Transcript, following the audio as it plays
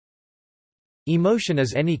Emotion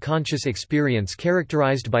is any conscious experience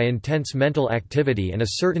characterized by intense mental activity and a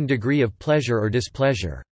certain degree of pleasure or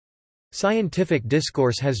displeasure. Scientific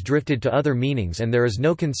discourse has drifted to other meanings and there is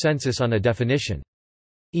no consensus on a definition.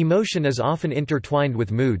 Emotion is often intertwined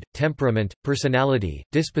with mood, temperament, personality,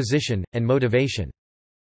 disposition, and motivation.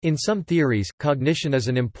 In some theories, cognition is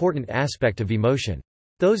an important aspect of emotion.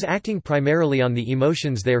 Those acting primarily on the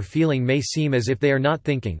emotions they are feeling may seem as if they are not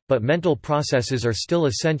thinking, but mental processes are still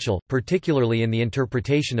essential, particularly in the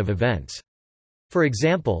interpretation of events. For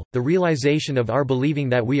example, the realization of our believing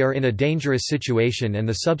that we are in a dangerous situation and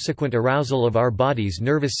the subsequent arousal of our body's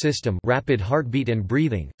nervous system, rapid heartbeat and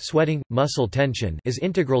breathing, sweating, muscle tension, is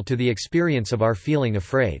integral to the experience of our feeling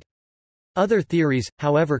afraid. Other theories,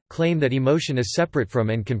 however, claim that emotion is separate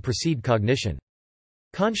from and can precede cognition.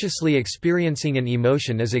 Consciously experiencing an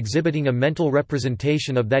emotion is exhibiting a mental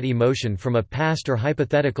representation of that emotion from a past or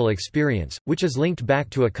hypothetical experience, which is linked back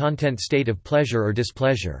to a content state of pleasure or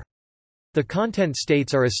displeasure. The content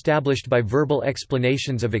states are established by verbal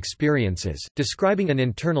explanations of experiences, describing an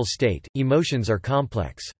internal state. Emotions are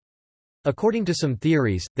complex. According to some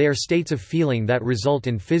theories, they are states of feeling that result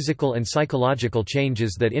in physical and psychological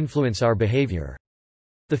changes that influence our behavior.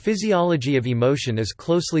 The physiology of emotion is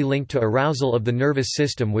closely linked to arousal of the nervous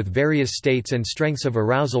system, with various states and strengths of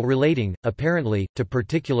arousal relating, apparently, to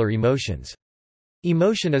particular emotions.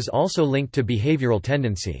 Emotion is also linked to behavioral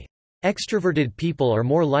tendency. Extroverted people are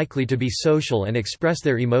more likely to be social and express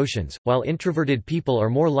their emotions, while introverted people are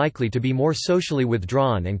more likely to be more socially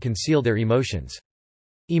withdrawn and conceal their emotions.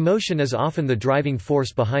 Emotion is often the driving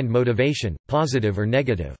force behind motivation, positive or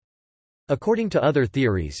negative. According to other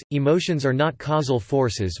theories, emotions are not causal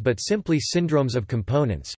forces but simply syndromes of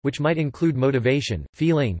components, which might include motivation,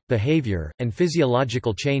 feeling, behavior, and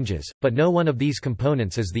physiological changes, but no one of these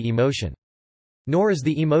components is the emotion. Nor is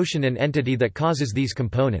the emotion an entity that causes these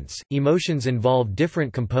components. Emotions involve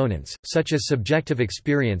different components, such as subjective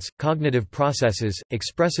experience, cognitive processes,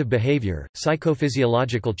 expressive behavior,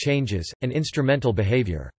 psychophysiological changes, and instrumental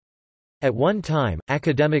behavior. At one time,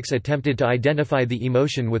 academics attempted to identify the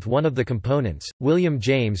emotion with one of the components, William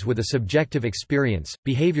James with a subjective experience,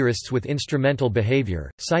 behaviorists with instrumental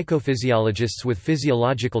behavior, psychophysiologists with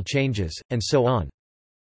physiological changes, and so on.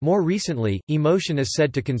 More recently, emotion is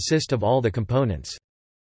said to consist of all the components.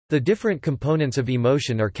 The different components of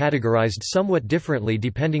emotion are categorized somewhat differently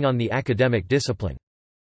depending on the academic discipline.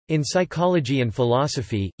 In psychology and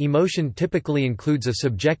philosophy, emotion typically includes a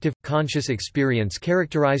subjective, conscious experience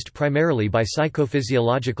characterized primarily by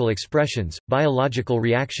psychophysiological expressions, biological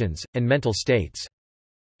reactions, and mental states.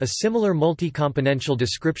 A similar multi-componential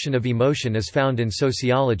description of emotion is found in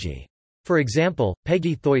sociology. For example,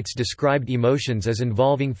 Peggy Thoits described emotions as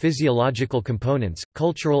involving physiological components,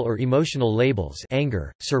 cultural or emotional labels,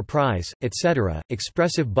 anger, surprise, etc.,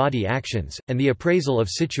 expressive body actions, and the appraisal of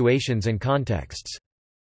situations and contexts.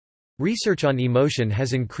 Research on emotion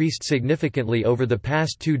has increased significantly over the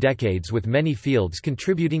past 2 decades, with many fields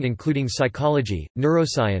contributing, including psychology,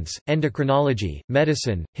 neuroscience, endocrinology,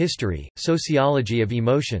 medicine, history, sociology of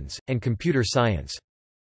emotions, and computer science.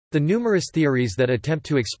 The numerous theories that attempt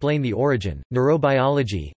to explain the origin,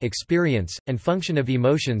 neurobiology, experience, and function of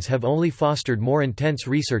emotions have only fostered more intense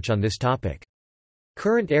research on this topic.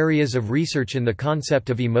 Current areas of research in the concept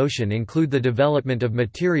of emotion include the development of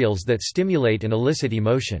materials that stimulate and elicit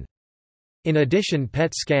emotion. In addition,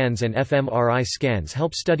 PET scans and fMRI scans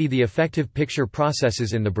help study the affective picture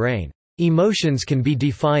processes in the brain. Emotions can be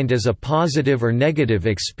defined as a positive or negative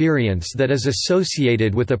experience that is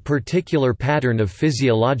associated with a particular pattern of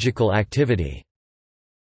physiological activity.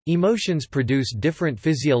 Emotions produce different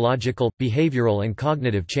physiological, behavioral and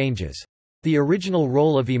cognitive changes. The original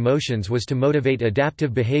role of emotions was to motivate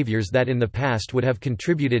adaptive behaviors that in the past would have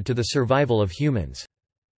contributed to the survival of humans.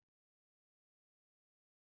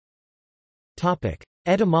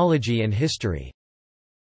 Etymology and history.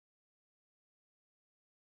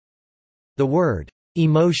 The word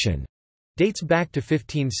 «emotion» dates back to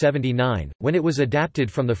 1579, when it was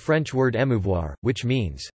adapted from the French word émouvoir, which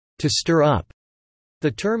means «to stir up».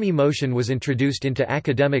 The term emotion was introduced into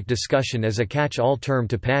academic discussion as a catch-all term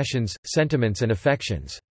to passions, sentiments and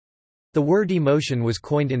affections. The word emotion was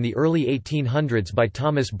coined in the early 1800s by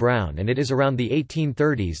Thomas Brown, and it is around the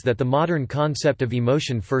 1830s that the modern concept of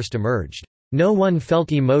emotion first emerged. No one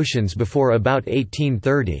felt emotions before about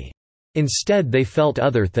 1830. Instead they felt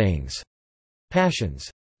other things.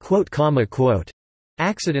 Passions,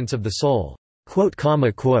 accidents of the soul,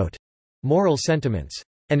 moral sentiments,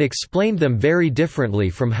 and explained them very differently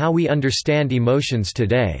from how we understand emotions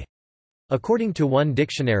today. According to one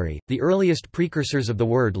dictionary, the earliest precursors of the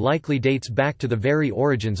word likely dates back to the very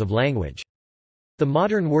origins of language. The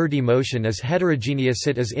modern word emotion is heterogeneous.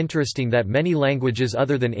 It is interesting that many languages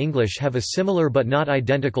other than English have a similar but not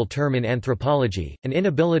identical term in anthropology. An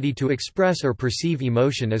inability to express or perceive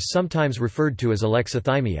emotion is sometimes referred to as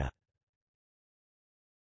alexithymia.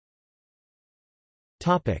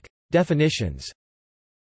 Topic: Definitions.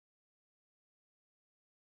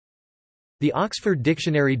 The Oxford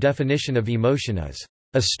Dictionary definition of emotion is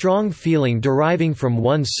a strong feeling deriving from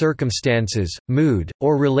one's circumstances, mood,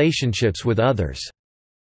 or relationships with others.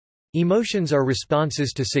 Emotions are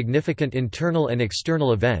responses to significant internal and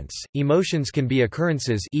external events. Emotions can be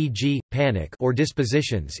occurrences, e.g., panic, or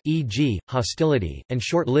dispositions, e.g., hostility, and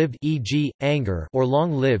short-lived, e.g., anger, or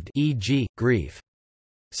long-lived, e.g., grief.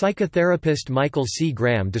 Psychotherapist Michael C.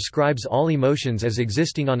 Graham describes all emotions as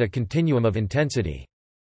existing on a continuum of intensity.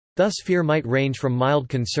 Thus fear might range from mild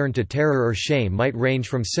concern to terror, or shame might range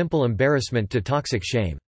from simple embarrassment to toxic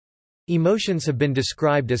shame. Emotions have been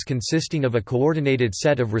described as consisting of a coordinated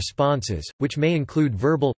set of responses, which may include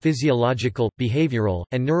verbal, physiological, behavioral,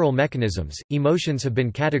 and neural mechanisms. Emotions have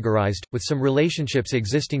been categorized, with some relationships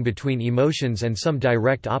existing between emotions and some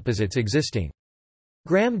direct opposites existing.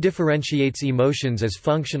 Graham differentiates emotions as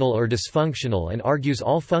functional or dysfunctional and argues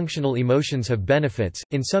all functional emotions have benefits.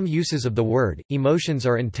 In some uses of the word, emotions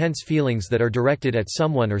are intense feelings that are directed at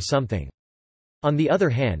someone or something. On the other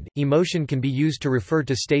hand, emotion can be used to refer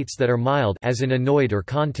to states that are mild, as in annoyed or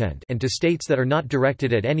content, and to states that are not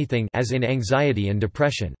directed at anything, as in anxiety and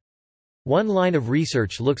depression. One line of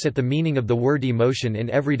research looks at the meaning of the word emotion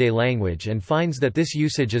in everyday language and finds that this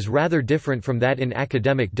usage is rather different from that in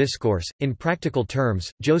academic discourse. In practical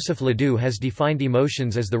terms, Joseph Ledoux has defined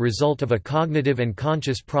emotions as the result of a cognitive and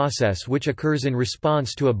conscious process which occurs in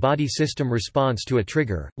response to a body system response to a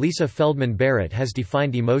trigger. Lisa Feldman Barrett has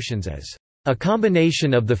defined emotions as a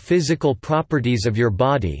combination of the physical properties of your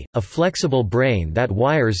body, a flexible brain that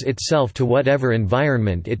wires itself to whatever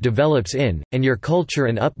environment it develops in, and your culture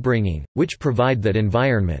and upbringing, which provide that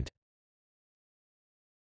environment.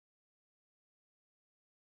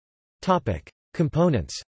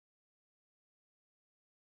 Components.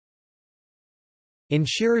 In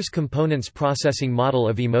Shearer's components processing model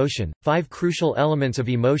of emotion, 5 crucial elements of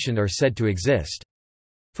emotion are said to exist.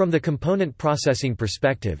 From the component processing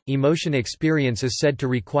perspective, emotion experience is said to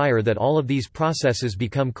require that all of these processes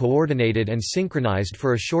become coordinated and synchronized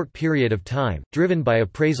for a short period of time, driven by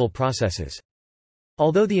appraisal processes.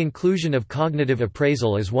 Although the inclusion of cognitive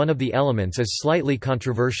appraisal as one of the elements is slightly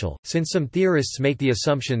controversial, since some theorists make the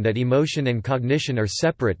assumption that emotion and cognition are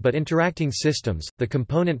separate but interacting systems, the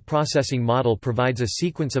component processing model provides a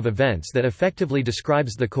sequence of events that effectively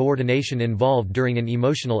describes the coordination involved during an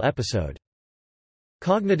emotional episode.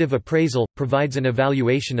 Cognitive appraisal provides an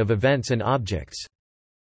evaluation of events and objects.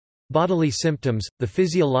 Bodily symptoms, the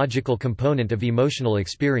physiological component of emotional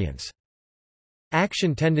experience.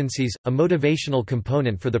 Action tendencies, a motivational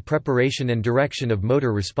component for the preparation and direction of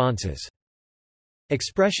motor responses.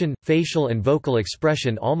 Expression, facial and vocal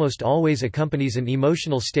expression almost always accompanies an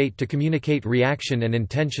emotional state to communicate reaction and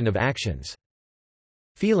intention of actions.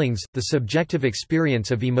 Feelings, the subjective experience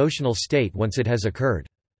of emotional state once it has occurred.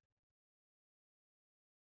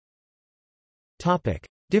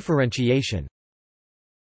 Differentiation.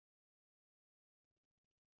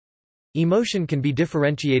 Emotion can be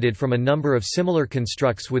differentiated from a number of similar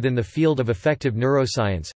constructs within the field of affective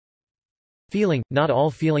neuroscience. Feeling – not all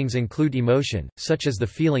feelings include emotion, such as the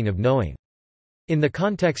feeling of knowing. In the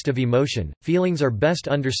context of emotion, feelings are best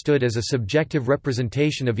understood as a subjective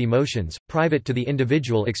representation of emotions, private to the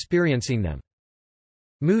individual experiencing them.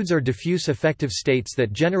 Moods are diffuse affective states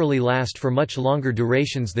that generally last for much longer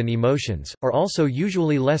durations than emotions, are also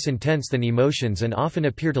usually less intense than emotions and often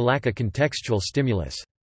appear to lack a contextual stimulus.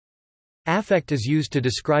 Affect is used to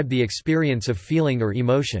describe the experience of feeling or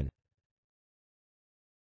emotion.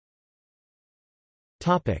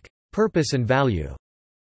 Purpose and value.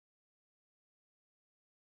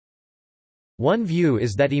 One view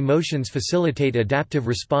is that emotions facilitate adaptive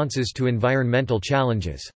responses to environmental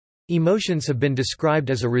challenges. Emotions have been described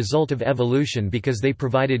as a result of evolution because they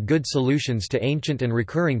provided good solutions to ancient and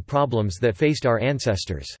recurring problems that faced our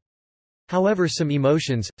ancestors. However, some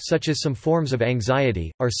emotions, such as some forms of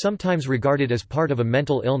anxiety, are sometimes regarded as part of a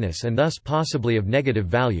mental illness and thus possibly of negative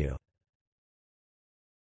value.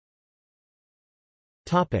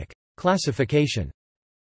 Classification.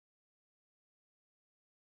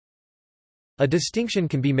 A distinction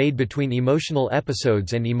can be made between emotional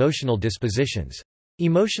episodes and emotional dispositions.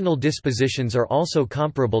 Emotional dispositions are also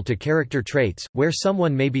comparable to character traits, where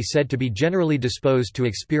someone may be said to be generally disposed to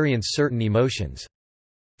experience certain emotions.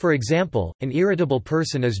 For example, an irritable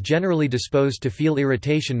person is generally disposed to feel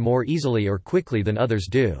irritation more easily or quickly than others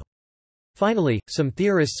do. Finally, some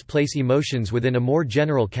theorists place emotions within a more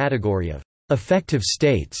general category of affective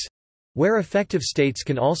states, where affective states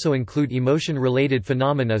can also include emotion-related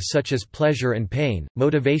phenomena such as pleasure and pain,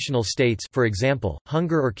 motivational states, for example,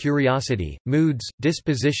 hunger or curiosity, moods,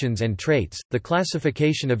 dispositions and traits. The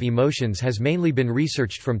classification of emotions has mainly been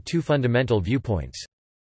researched from two fundamental viewpoints.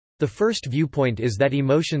 The first viewpoint is that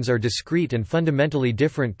emotions are discrete and fundamentally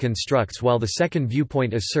different constructs, while the second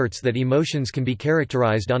viewpoint asserts that emotions can be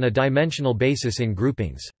characterized on a dimensional basis in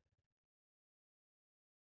groupings.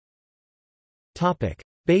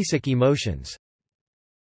 Basic emotions.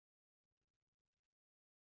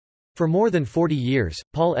 For more than 40 years,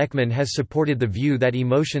 Paul Ekman has supported the view that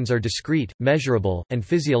emotions are discrete, measurable, and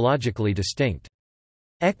physiologically distinct.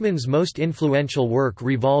 Ekman's most influential work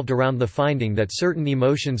revolved around the finding that certain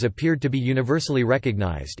emotions appeared to be universally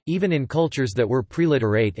recognized, even in cultures that were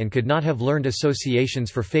preliterate and could not have learned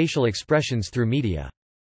associations for facial expressions through media.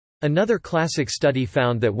 Another classic study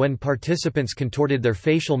found that when participants contorted their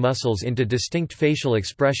facial muscles into distinct facial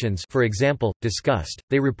expressions, for example, disgust,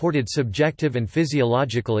 they reported subjective and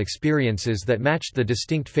physiological experiences that matched the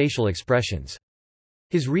distinct facial expressions.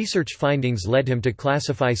 His research findings led him to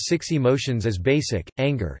classify 6 emotions as basic: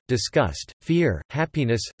 anger, disgust, fear,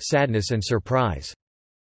 happiness, sadness and surprise.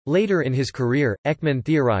 Later in his career, Ekman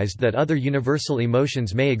theorized that other universal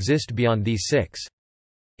emotions may exist beyond these 6.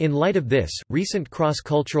 In light of this, recent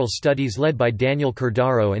cross-cultural studies led by Daniel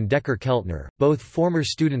Cordaro and Decker Keltner, both former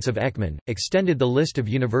students of Ekman, extended the list of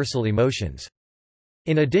universal emotions.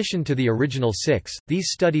 In addition to the original 6, these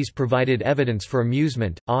studies provided evidence for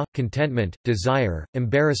amusement, awe, contentment, desire,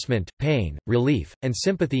 embarrassment, pain, relief, and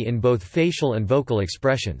sympathy in both facial and vocal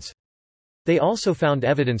expressions. They also found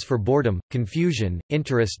evidence for boredom, confusion,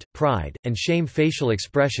 interest, pride, and shame facial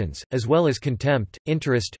expressions, as well as contempt,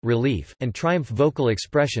 interest, relief, and triumph vocal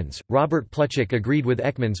expressions. Robert Plutchik agreed with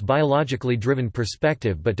Ekman's biologically driven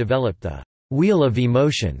perspective but developed the wheel of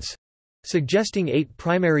emotions, suggesting 8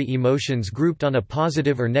 primary emotions grouped on a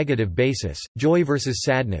positive or negative basis: joy versus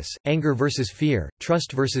sadness, anger versus fear,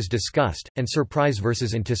 trust versus disgust, and surprise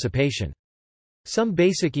versus anticipation. Some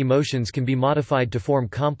basic emotions can be modified to form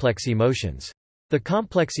complex emotions. The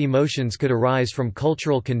complex emotions could arise from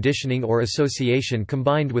cultural conditioning or association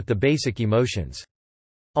combined with the basic emotions.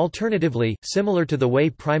 Alternatively, similar to the way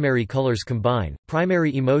primary colors combine,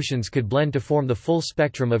 primary emotions could blend to form the full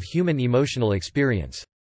spectrum of human emotional experience.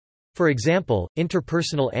 For example,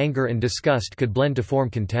 interpersonal anger and disgust could blend to form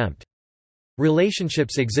contempt.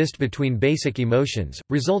 Relationships exist between basic emotions,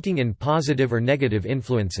 resulting in positive or negative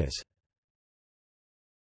influences.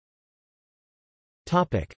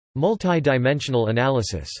 Multi-dimensional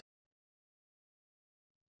analysis.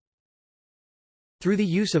 Through the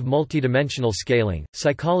use of multidimensional scaling,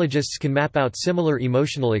 psychologists can map out similar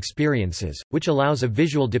emotional experiences, which allows a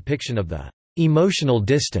visual depiction of the emotional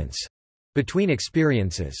distance between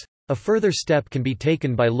experiences. A further step can be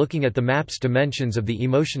taken by looking at the map's dimensions of the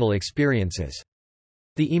emotional experiences.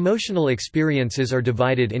 The emotional experiences are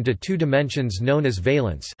divided into 2 dimensions known as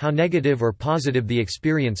valence, how negative or positive the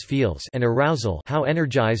experience feels, and arousal, how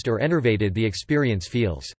energized or enervated the experience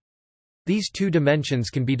feels. These 2 dimensions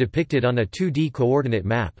can be depicted on a 2D coordinate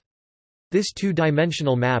map. This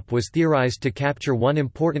 2-dimensional map was theorized to capture one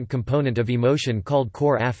important component of emotion called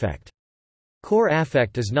core affect. Core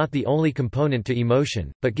affect is not the only component to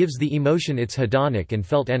emotion, but gives the emotion its hedonic and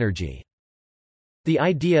felt energy. The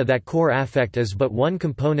idea that core affect is but one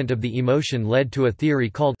component of the emotion led to a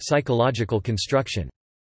theory called psychological construction.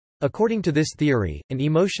 According to this theory, an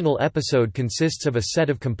emotional episode consists of a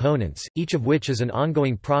set of components, each of which is an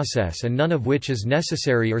ongoing process and none of which is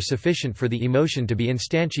necessary or sufficient for the emotion to be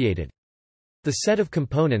instantiated. The set of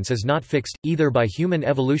components is not fixed, either by human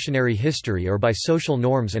evolutionary history or by social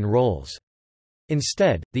norms and roles.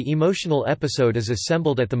 Instead, the emotional episode is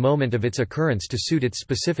assembled at the moment of its occurrence to suit its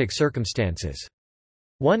specific circumstances.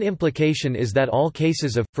 One implication is that all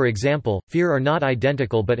cases of, for example, fear are not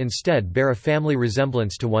identical but instead bear a family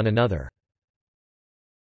resemblance to one another.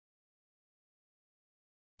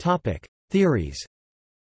 Theories.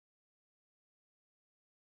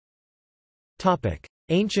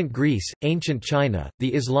 Ancient Greece, Ancient China,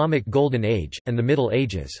 the Islamic Golden Age, and the Middle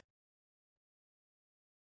Ages.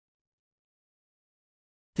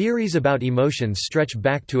 Theories about emotions stretch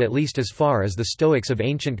back to at least as far as the Stoics of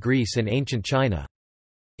ancient Greece and ancient China.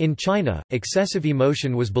 In China, excessive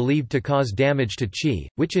emotion was believed to cause damage to qi,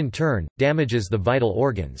 which in turn, damages the vital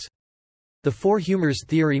organs. The four humors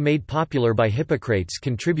theory made popular by Hippocrates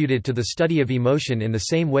contributed to the study of emotion in the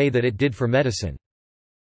same way that it did for medicine.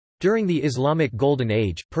 During the Islamic Golden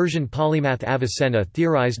Age, Persian polymath Avicenna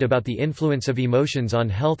theorized about the influence of emotions on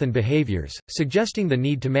health and behaviors, suggesting the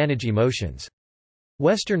need to manage emotions.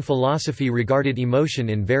 Western philosophy regarded emotion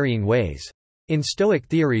in varying ways. In Stoic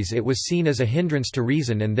theories it was seen as a hindrance to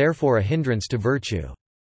reason and therefore a hindrance to virtue.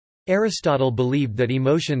 Aristotle believed that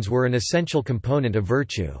emotions were an essential component of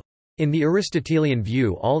virtue. In the Aristotelian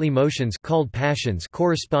view, all emotions called passions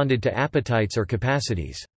corresponded to appetites or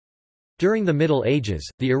capacities. During the Middle Ages,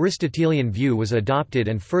 the Aristotelian view was adopted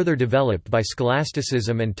and further developed by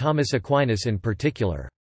scholasticism and Thomas Aquinas in particular.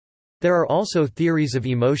 There are also theories of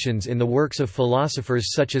emotions in the works of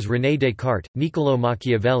philosophers such as René Descartes, Niccolò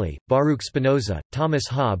Machiavelli, Baruch Spinoza, Thomas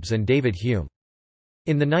Hobbes and David Hume.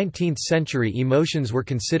 In the 19th century, emotions were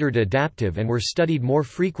considered adaptive and were studied more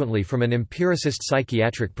frequently from an empiricist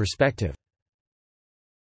psychiatric perspective.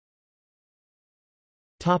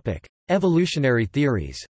 Evolutionary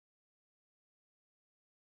theories.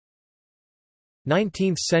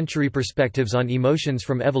 19th-century perspectives on emotions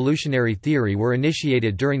from evolutionary theory were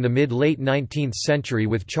initiated during the mid-late 19th century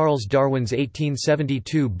with Charles Darwin's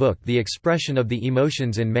 1872 book The Expression of the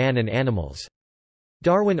Emotions in Man and Animals.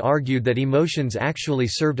 Darwin argued that emotions actually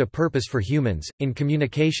served a purpose for humans, in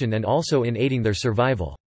communication and also in aiding their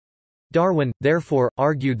survival. Darwin, therefore,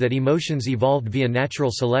 argued that emotions evolved via natural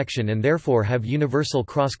selection and therefore have universal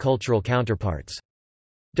cross-cultural counterparts.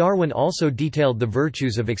 Darwin also detailed the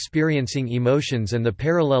virtues of experiencing emotions and the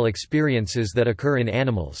parallel experiences that occur in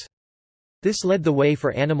animals. This led the way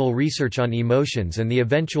for animal research on emotions and the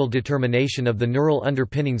eventual determination of the neural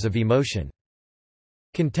underpinnings of emotion.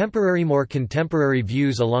 More contemporary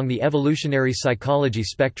views along the evolutionary psychology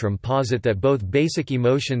spectrum posit that both basic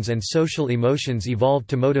emotions and social emotions evolved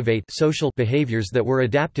to motivate social behaviors that were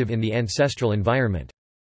adaptive in the ancestral environment.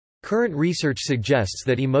 Current research suggests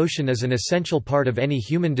that emotion is an essential part of any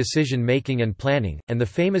human decision-making and planning, and the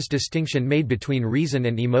famous distinction made between reason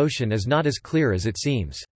and emotion is not as clear as it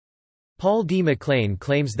seems. Paul D. MacLean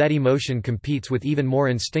claims that emotion competes with even more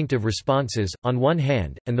instinctive responses, on one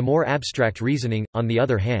hand, and the more abstract reasoning, on the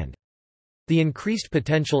other hand. The increased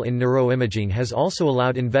potential in neuroimaging has also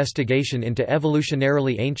allowed investigation into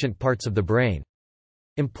evolutionarily ancient parts of the brain.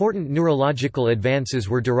 Important neurological advances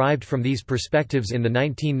were derived from these perspectives in the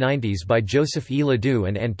 1990s by Joseph E. Ledoux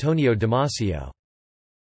and Antonio Damasio.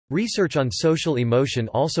 Research on social emotion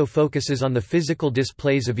also focuses on the physical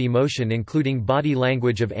displays of emotion including body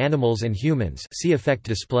language of animals and humans, see affect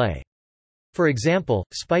display. For example,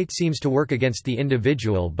 spite seems to work against the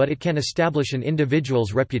individual but it can establish an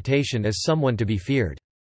individual's reputation as someone to be feared.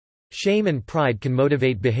 Shame and pride can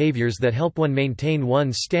motivate behaviors that help one maintain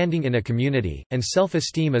one's standing in a community, and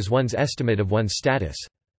self-esteem is one's estimate of one's status.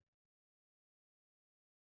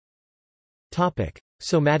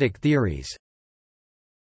 Somatic theories.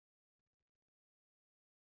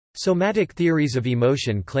 Somatic theories of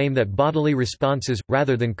emotion claim that bodily responses,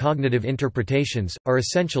 rather than cognitive interpretations, are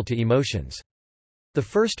essential to emotions. The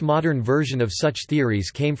first modern version of such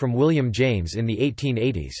theories came from William James in the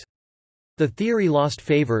 1880s. The theory lost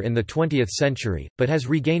favor in the 20th century, but has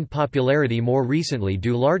regained popularity more recently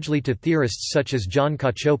due largely to theorists such as John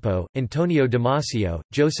Cacioppo, Antonio Damasio,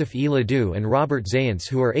 Joseph E. Ledoux and Robert Zajonc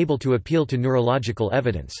who are able to appeal to neurological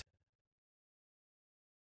evidence.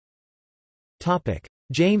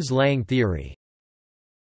 James Lange theory.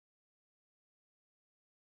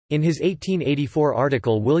 In his 1884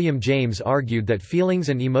 article William James argued that feelings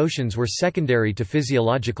and emotions were secondary to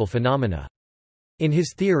physiological phenomena. In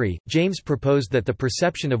his theory, James proposed that the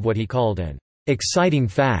perception of what he called an exciting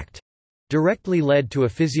fact directly led to a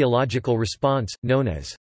physiological response, known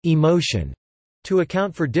as emotion. To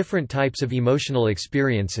account for different types of emotional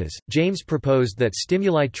experiences, James proposed that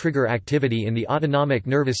stimuli trigger activity in the autonomic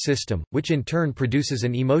nervous system, which in turn produces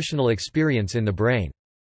an emotional experience in the brain.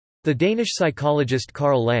 The Danish psychologist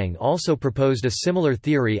Carl Lange also proposed a similar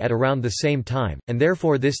theory at around the same time, and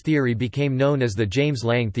therefore this theory became known as the James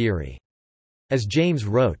Lange theory. As James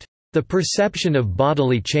wrote, "The perception of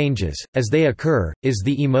bodily changes, as they occur, is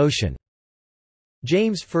the emotion."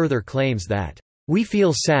 James further claims that, "We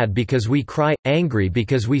feel sad because we cry, angry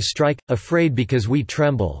because we strike, afraid because we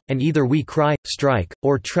tremble, and either we cry, strike,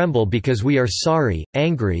 or tremble because we are sorry,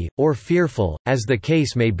 angry, or fearful, as the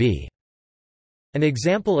case may be." An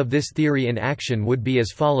example of this theory in action would be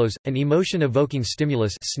as follows: an emotion-evoking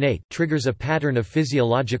stimulus snake triggers a pattern of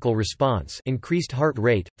physiological response, increased heart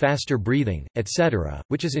rate, faster breathing, etc.,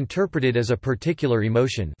 which is interpreted as a particular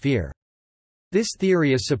emotion, fear. This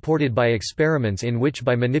theory is supported by experiments in which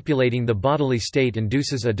by manipulating the bodily state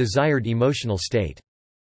induces a desired emotional state.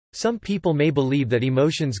 Some people may believe that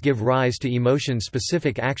emotions give rise to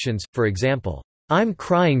emotion-specific actions, for example, "I'm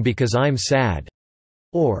crying because I'm sad,"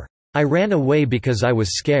 or "I ran away because I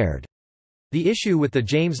was scared." The issue with the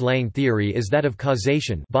James Lange theory is that of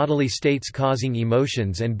causation, bodily states causing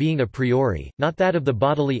emotions and being a priori, not that of the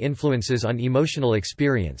bodily influences on emotional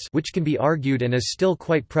experience, which can be argued and is still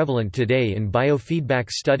quite prevalent today in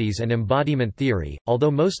biofeedback studies and embodiment theory.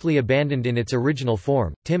 Although mostly abandoned in its original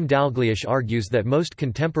form, Tim Dalglish argues that most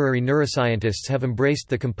contemporary neuroscientists have embraced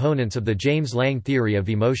the components of the James Lange theory of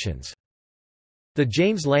emotions. The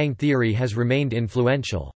James Lange theory has remained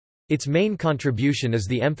influential. Its main contribution is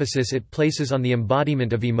the emphasis it places on the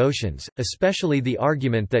embodiment of emotions, especially the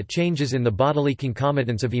argument that changes in the bodily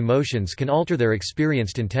concomitants of emotions can alter their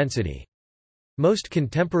experienced intensity. Most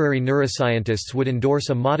contemporary neuroscientists would endorse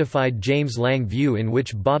a modified James Lange view in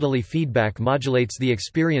which bodily feedback modulates the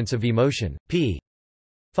experience of emotion. p.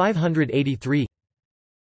 583.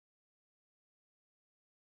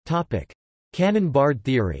 Cannon-Bard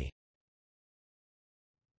theory.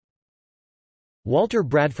 Walter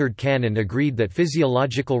Bradford Cannon agreed that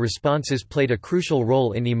physiological responses played a crucial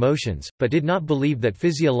role in emotions, but did not believe that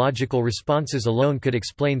physiological responses alone could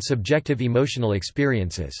explain subjective emotional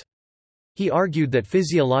experiences. He argued that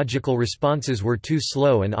physiological responses were too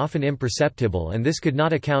slow and often imperceptible, and this could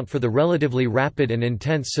not account for the relatively rapid and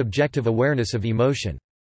intense subjective awareness of emotion.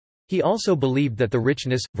 He also believed that the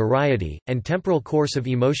richness, variety, and temporal course of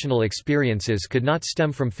emotional experiences could not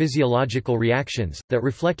stem from physiological reactions, that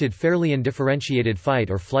reflected fairly undifferentiated fight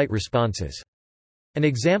or flight responses. An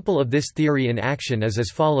example of this theory in action is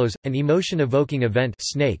as follows: an emotion-evoking event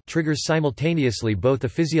snake triggers simultaneously both a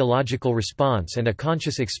physiological response and a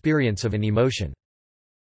conscious experience of an emotion.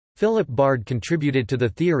 Philip Bard contributed to the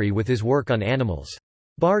theory with his work on animals.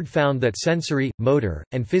 Bard found that sensory, motor,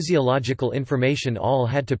 and physiological information all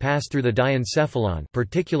had to pass through the diencephalon,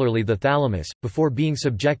 particularly the thalamus, before being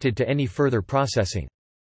subjected to any further processing.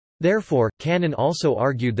 Therefore, Cannon also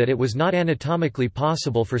argued that it was not anatomically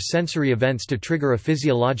possible for sensory events to trigger a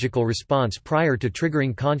physiological response prior to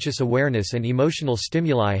triggering conscious awareness, and emotional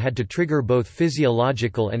stimuli had to trigger both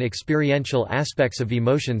physiological and experiential aspects of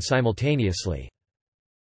emotion simultaneously.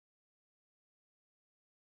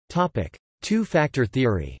 Two-factor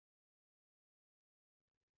theory.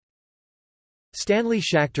 Stanley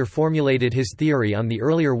Schachter formulated his theory on the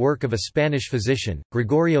earlier work of a Spanish physician,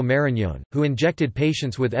 Gregorio Marañón, who injected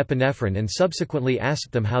patients with epinephrine and subsequently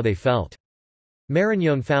asked them how they felt.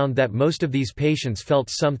 Marañón found that most of these patients felt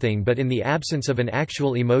something, but in the absence of an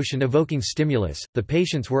actual emotion-evoking stimulus, the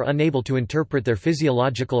patients were unable to interpret their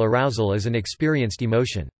physiological arousal as an experienced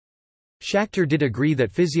emotion. Schachter did agree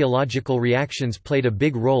that physiological reactions played a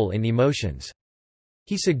big role in emotions.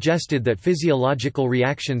 He suggested that physiological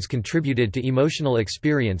reactions contributed to emotional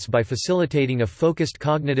experience by facilitating a focused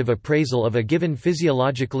cognitive appraisal of a given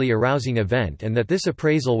physiologically arousing event, and that this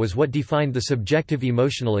appraisal was what defined the subjective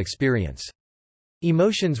emotional experience.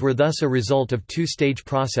 Emotions were thus a result of two-stage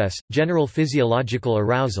process: general physiological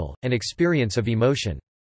arousal, and experience of emotion.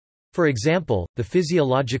 For example, the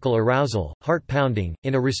physiological arousal, heart pounding,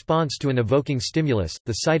 in a response to an evoking stimulus,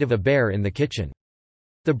 the sight of a bear in the kitchen.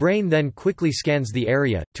 The brain then quickly scans the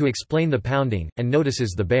area, to explain the pounding, and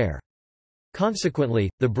notices the bear. Consequently,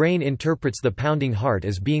 the brain interprets the pounding heart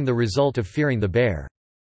as being the result of fearing the bear.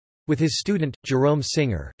 With his student, Jerome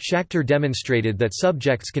Singer, Schachter demonstrated that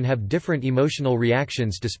subjects can have different emotional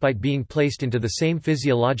reactions despite being placed into the same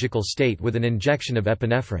physiological state with an injection of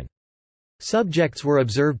epinephrine. Subjects were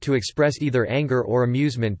observed to express either anger or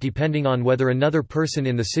amusement depending on whether another person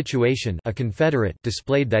in the situation, a confederate,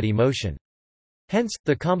 displayed that emotion. Hence,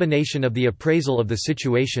 the combination of the appraisal of the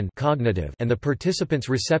situation cognitive and the participant's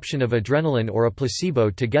reception of adrenaline or a placebo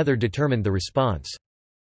together determined the response.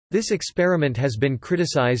 This experiment has been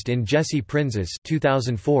criticized in Jesse Prinz's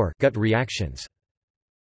 2004 gut reactions.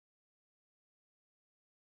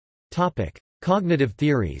 Cognitive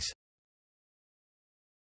theories.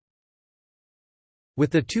 With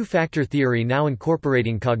the two-factor theory now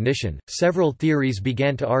incorporating cognition, several theories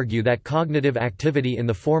began to argue that cognitive activity in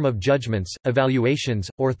the form of judgments, evaluations,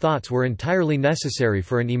 or thoughts were entirely necessary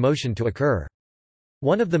for an emotion to occur.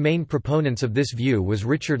 One of the main proponents of this view was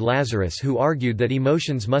Richard Lazarus, who argued that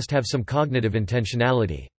emotions must have some cognitive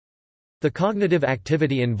intentionality. The cognitive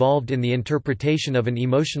activity involved in the interpretation of an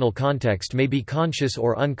emotional context may be conscious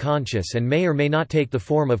or unconscious and may or may not take the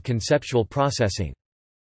form of conceptual processing.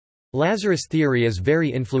 Lazarus' theory is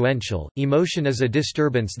very influential. Emotion is a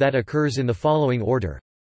disturbance that occurs in the following order.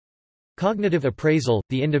 Cognitive appraisal –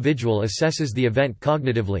 the individual assesses the event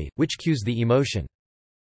cognitively, which cues the emotion.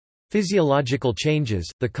 Physiological changes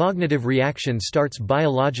 – the cognitive reaction starts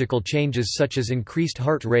biological changes such as increased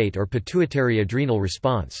heart rate or pituitary adrenal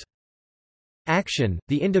response. Action: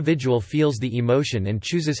 the individual feels the emotion and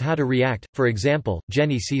chooses how to react, for example,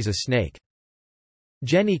 Jenny sees a snake.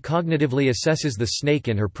 Jenny cognitively assesses the snake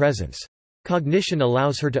in her presence. Cognition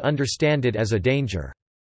allows her to understand it as a danger.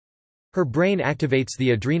 Her brain activates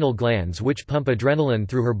the adrenal glands which pump adrenaline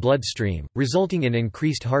through her bloodstream, resulting in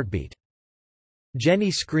increased heartbeat.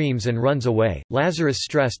 Jenny screams and runs away. Lazarus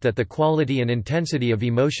stressed that the quality and intensity of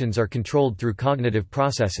emotions are controlled through cognitive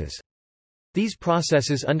processes. These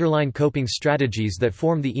processes underline coping strategies that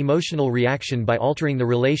form the emotional reaction by altering the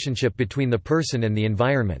relationship between the person and the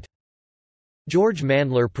environment. George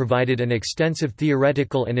Mandler provided an extensive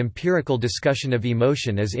theoretical and empirical discussion of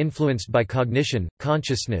emotion as influenced by cognition,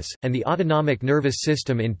 consciousness, and the autonomic nervous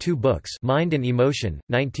system in two books, Mind and Emotion,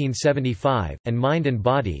 1975, and Mind and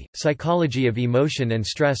Body, Psychology of Emotion and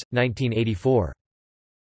Stress, 1984.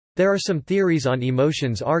 There are some theories on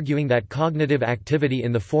emotions arguing that cognitive activity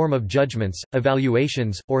in the form of judgments,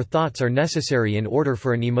 evaluations, or thoughts are necessary in order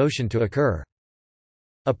for an emotion to occur.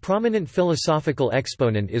 A prominent philosophical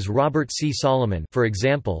exponent is Robert C. Solomon, for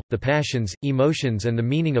example, The Passions, Emotions and the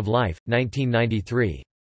Meaning of Life, 1993.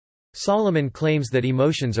 Solomon claims that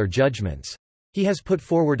emotions are judgments. He has put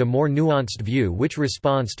forward a more nuanced view which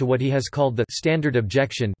responds to what he has called the standard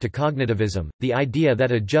objection to cognitivism, the idea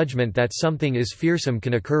that a judgment that something is fearsome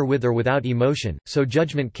can occur with or without emotion, so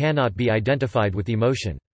judgment cannot be identified with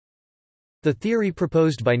emotion. The theory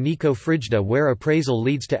proposed by Nico Frijda where appraisal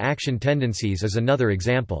leads to action tendencies is another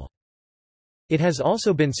example. It has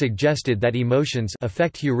also been suggested that emotions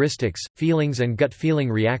affect heuristics, feelings and gut feeling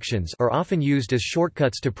reactions are often used as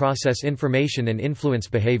shortcuts to process information and influence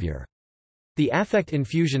behavior. The affect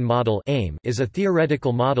infusion model (AIM) is a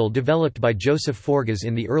theoretical model developed by Joseph Forgas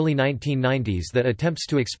in the early 1990s that attempts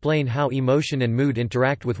to explain how emotion and mood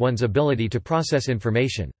interact with one's ability to process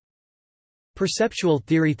information. Perceptual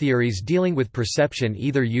theory theories dealing with perception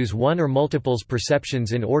either use one or multiples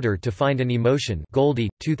perceptions in order to find an emotion. Goldie,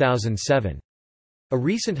 2007. A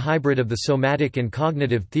recent hybrid of the somatic and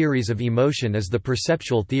cognitive theories of emotion is the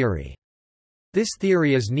perceptual theory. This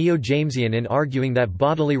theory is neo-Jamesian in arguing that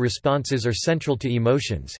bodily responses are central to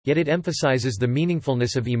emotions, yet it emphasizes the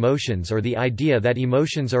meaningfulness of emotions or the idea that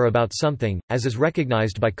emotions are about something, as is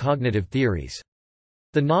recognized by cognitive theories.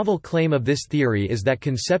 The novel claim of this theory is that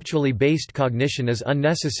conceptually based cognition is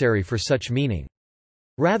unnecessary for such meaning.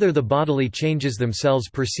 Rather, the bodily changes themselves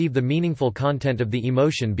perceive the meaningful content of the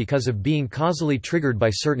emotion because of being causally triggered by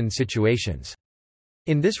certain situations.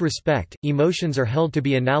 In this respect, emotions are held to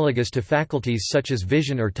be analogous to faculties such as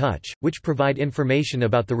vision or touch, which provide information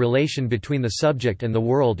about the relation between the subject and the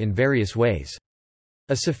world in various ways.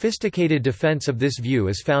 A sophisticated defense of this view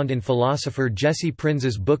is found in philosopher Jesse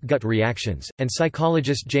Prinz's book Gut Reactions, and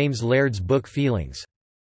psychologist James Laird's book Feelings.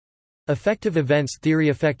 Affective events theory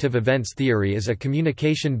is a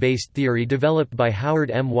communication-based theory developed by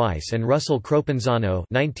Howard M. Weiss and Russell Cropenzano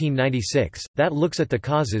 1996, that looks at the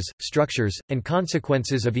causes, structures, and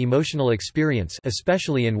consequences of emotional experience,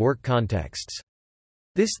 especially in work contexts.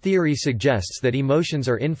 This theory suggests that emotions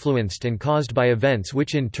are influenced and caused by events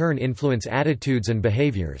which in turn influence attitudes and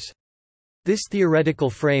behaviors. This theoretical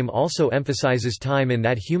frame also emphasizes time in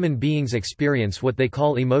that human beings experience what they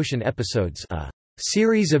call emotion episodes, a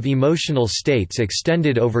series of emotional states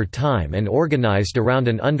extended over time and organized around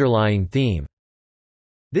an underlying theme.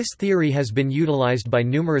 This theory has been utilized by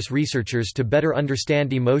numerous researchers to better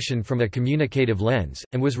understand emotion from a communicative lens,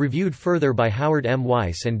 and was reviewed further by Howard M.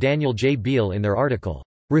 Weiss and Daniel J. Beal in their article,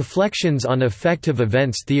 "Reflections on Affective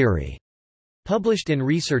Events Theory", published in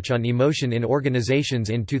Research on Emotion in Organizations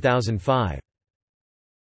in 2005.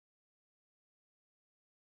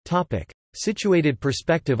 Situated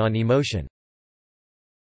perspective on emotion.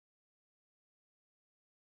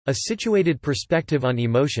 A situated perspective on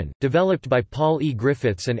emotion, developed by Paul E.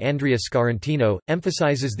 Griffiths and Andrea Scarantino,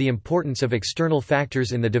 emphasizes the importance of external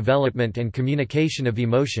factors in the development and communication of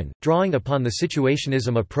emotion, drawing upon the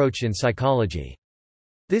situationism approach in psychology.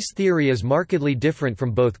 This theory is markedly different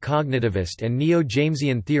from both cognitivist and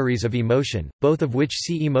neo-Jamesian theories of emotion, both of which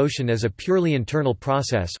see emotion as a purely internal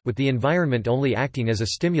process, with the environment only acting as a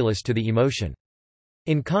stimulus to the emotion.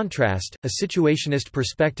 In contrast, a situationist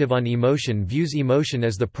perspective on emotion views emotion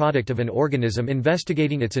as the product of an organism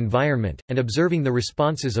investigating its environment, and observing the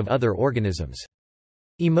responses of other organisms.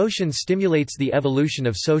 Emotion stimulates the evolution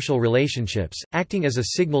of social relationships, acting as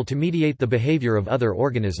a signal to mediate the behavior of other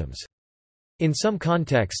organisms. In some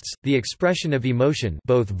contexts, the expression of emotion,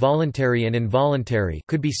 both voluntary and involuntary,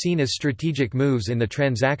 could be seen as strategic moves in the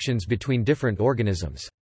transactions between different organisms.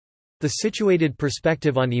 The situated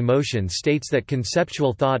perspective on emotion states that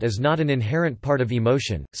conceptual thought is not an inherent part of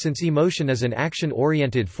emotion, since emotion is an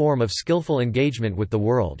action-oriented form of skillful engagement with the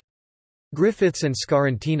world. Griffiths and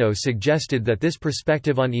Scarantino suggested that this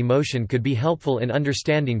perspective on emotion could be helpful in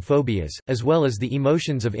understanding phobias, as well as the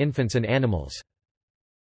emotions of infants and animals.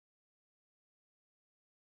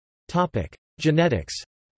 Genetics.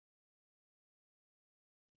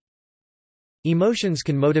 Emotions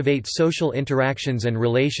can motivate social interactions and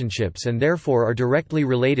relationships and therefore are directly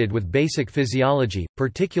related with basic physiology,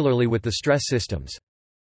 particularly with the stress systems.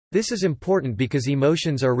 This is important because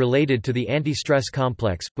emotions are related to the anti-stress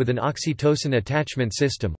complex, with an oxytocin attachment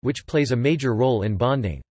system, which plays a major role in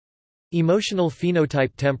bonding. Emotional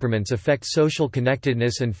phenotype temperaments affect social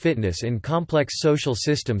connectedness and fitness in complex social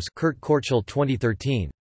systems. Kurt Kortschel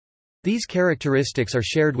 2013. These characteristics are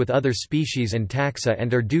shared with other species and taxa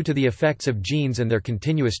and are due to the effects of genes and their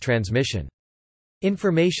continuous transmission.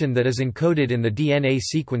 Information that is encoded in the DNA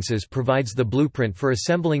sequences provides the blueprint for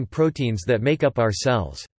assembling proteins that make up our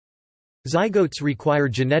cells. Zygotes require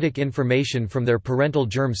genetic information from their parental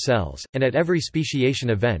germ cells, and at every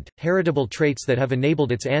speciation event, heritable traits that have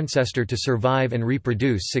enabled its ancestor to survive and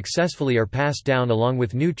reproduce successfully are passed down along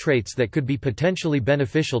with new traits that could be potentially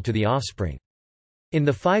beneficial to the offspring. In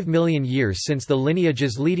the 5 million years since the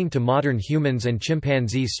lineages leading to modern humans and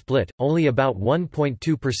chimpanzees split, only about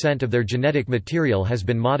 1.2% of their genetic material has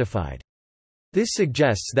been modified. This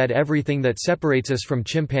suggests that everything that separates us from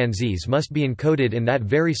chimpanzees must be encoded in that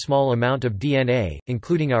very small amount of DNA,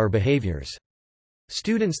 including our behaviors.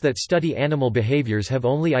 Students that study animal behaviors have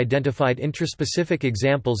only identified intraspecific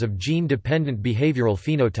examples of gene-dependent behavioral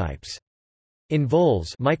phenotypes. In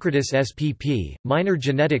voles Microtus spp, minor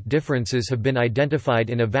genetic differences have been identified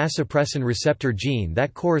in a vasopressin receptor gene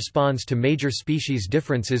that corresponds to major species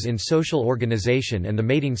differences in social organization and the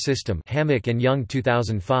mating system. Hammock and Young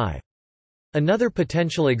 2005. Another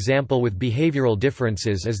potential example with behavioral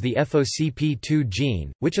differences is the FOCP2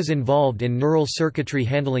 gene, which is involved in neural circuitry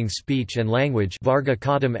handling speech and language. Varga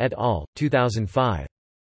Kadam et al., 2005.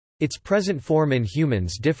 Its present form in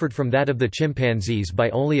humans differed from that of the chimpanzees by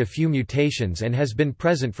only a few mutations and has been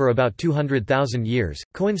present for about 200,000 years,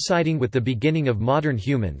 coinciding with the beginning of modern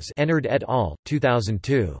humans. Ennard et al.,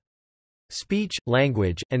 2002. Speech,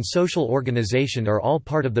 language, and social organization are all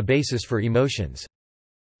part of the basis for emotions.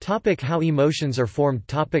 How emotions are formed.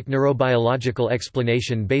 Neurobiological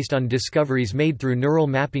explanation based on discoveries made through neural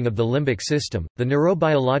mapping of the limbic system. The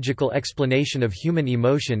neurobiological explanation of human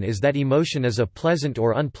emotion is that emotion is a pleasant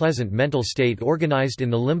or unpleasant mental state organized in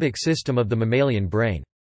the limbic system of the mammalian brain.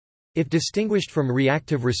 If distinguished from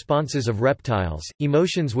reactive responses of reptiles,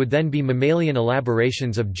 emotions would then be mammalian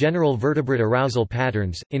elaborations of general vertebrate arousal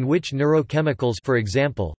patterns, in which neurochemicals, for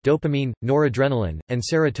example, dopamine, noradrenaline, and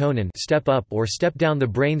serotonin, step up or step down the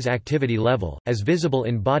brain's activity level, as visible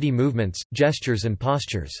in body movements, gestures and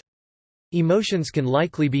postures. Emotions can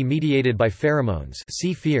likely be mediated by pheromones.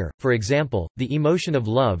 See fear. For example, the emotion of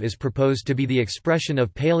love is proposed to be the expression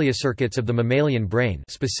of paleocircuits of the mammalian brain,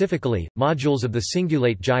 specifically, modules of the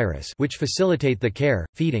cingulate gyrus, which facilitate the care,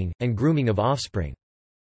 feeding, and grooming of offspring.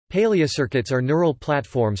 Paleocircuits are neural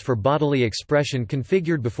platforms for bodily expression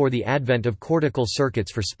configured before the advent of cortical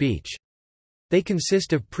circuits for speech. They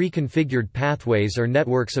consist of pre-configured pathways or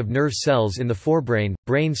networks of nerve cells in the forebrain,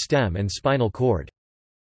 brain stem and spinal cord.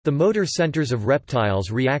 The motor centers of reptiles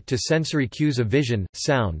react to sensory cues of vision,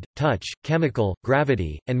 sound, touch, chemical,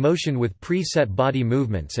 gravity, and motion with pre-set body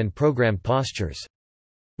movements and programmed postures.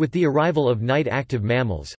 With the arrival of night-active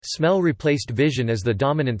mammals, smell replaced vision as the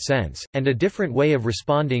dominant sense, and a different way of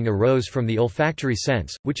responding arose from the olfactory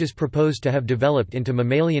sense, which is proposed to have developed into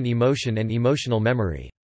mammalian emotion and emotional memory.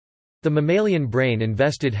 The mammalian brain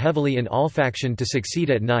invested heavily in olfaction to succeed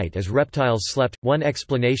at night as reptiles slept. One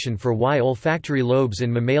explanation for why olfactory lobes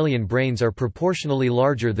in mammalian brains are proportionally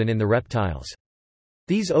larger than in the reptiles.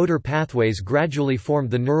 These odor pathways gradually formed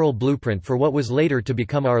the neural blueprint for what was later to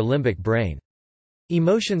become our limbic brain.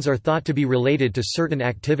 Emotions are thought to be related to certain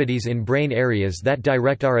activities in brain areas that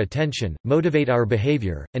direct our attention, motivate our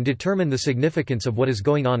behavior, and determine the significance of what is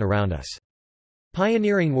going on around us.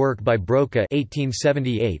 Pioneering work by Broca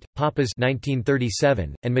 (1878), Pappas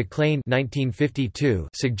 (1937), and MacLean (1952)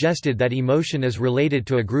 suggested that emotion is related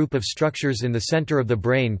to a group of structures in the center of the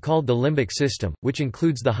brain called the limbic system, which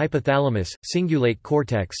includes the hypothalamus, cingulate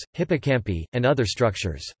cortex, hippocampi, and other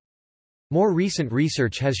structures. More recent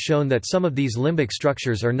research has shown that some of these limbic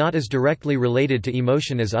structures are not as directly related to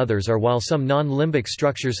emotion as others are, while some non-limbic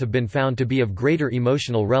structures have been found to be of greater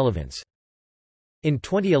emotional relevance. In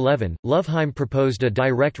 2011, Loveheim proposed a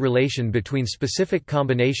direct relation between specific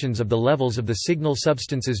combinations of the levels of the signal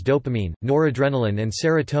substances dopamine, noradrenaline and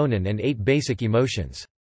serotonin and 8 basic emotions.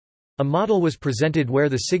 A model was presented where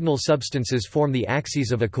the signal substances form the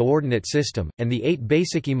axes of a coordinate system, and the 8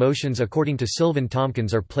 basic emotions according to Sylvan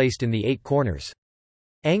Tompkins are placed in the 8 corners.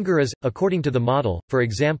 Anger is, according to the model, for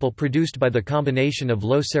example produced by the combination of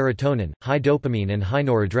low serotonin, high dopamine and high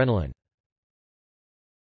noradrenaline.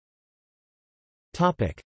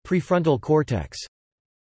 Prefrontal cortex.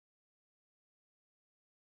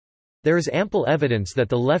 There is ample evidence that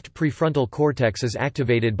the left prefrontal cortex is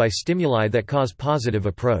activated by stimuli that cause positive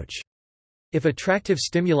approach. If attractive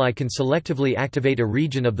stimuli can selectively activate a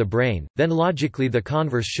region of the brain, then logically the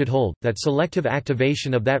converse should hold, that selective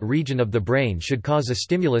activation of that region of the brain should cause a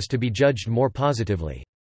stimulus to be judged more positively.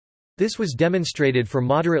 This was demonstrated for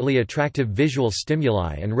moderately attractive visual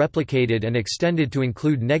stimuli and replicated and extended to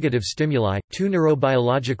include negative stimuli. 2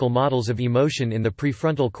 neurobiological models of emotion in the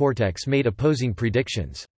prefrontal cortex made opposing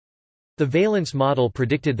predictions. The valence model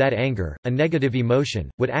predicted that anger, a negative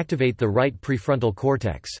emotion, would activate the right prefrontal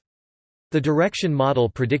cortex. The direction model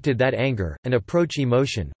predicted that anger, an approach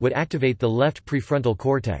emotion, would activate the left prefrontal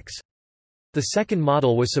cortex. The second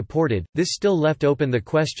model was supported. This still left open the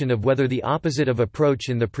question of whether the opposite of approach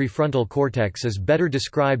in the prefrontal cortex is better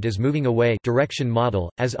described as moving away direction model,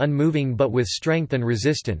 as unmoving but with strength and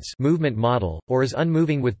resistance movement model, or as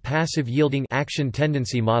unmoving with passive yielding action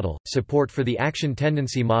tendency model. Support for the action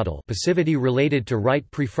tendency model, passivity related to right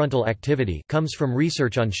prefrontal activity, comes from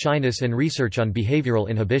research on shyness and research on behavioral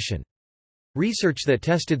inhibition. Research that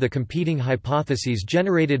tested the competing hypotheses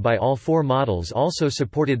generated by all 4 models also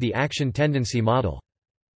supported the action tendency model.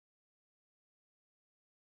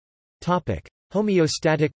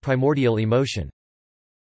 Homeostatic, primordial emotion.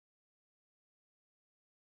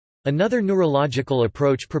 Another neurological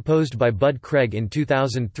approach proposed by Bud Craig in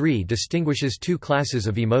 2003 distinguishes 2 classes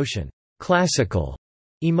of emotion: classical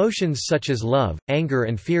emotions such as love, anger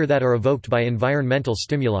and fear that are evoked by environmental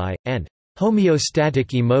stimuli, and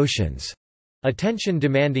homeostatic emotions,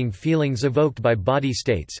 attention-demanding feelings evoked by body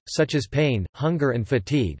states, such as pain, hunger and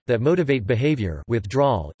fatigue, that motivate behavior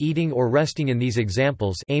withdrawal, eating or resting. In these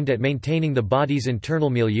examples aimed at maintaining the body's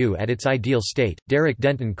internal milieu at its ideal state, Derek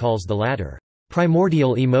Denton calls the latter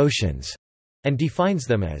primordial emotions, and defines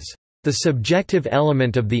them as the subjective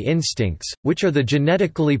element of the instincts, which are the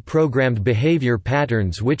genetically programmed behavior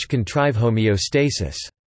patterns which contrive homeostasis.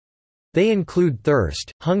 They include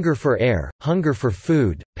thirst, hunger for air, hunger for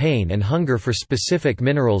food, pain and hunger for specific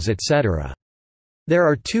minerals etc. There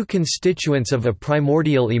are 2 constituents of a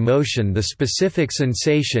primordial emotion: the specific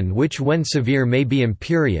sensation which when severe may be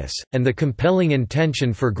imperious, and the compelling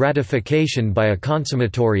intention for gratification by a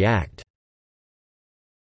consummatory act.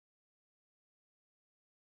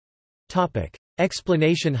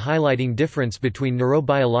 Explanation highlighting difference between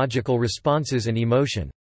neurobiological responses and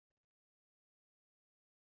emotion.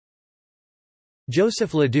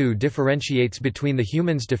 Joseph Ledoux differentiates between the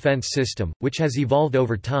human's defense system, which has evolved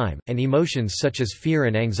over time, and emotions such as fear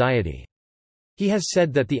and anxiety. He has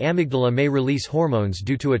said that the amygdala may release hormones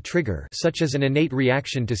due to a trigger such as an innate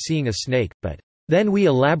reaction to seeing a snake, but then we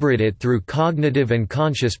elaborate it through cognitive and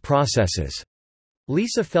conscious processes.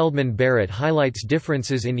 Lisa Feldman Barrett highlights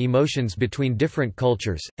differences in emotions between different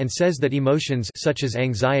cultures, and says that emotions such as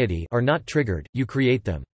anxiety are not triggered, you create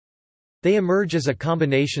them. They emerge as a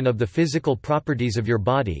combination of the physical properties of your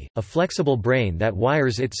body, a flexible brain that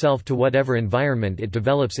wires itself to whatever environment it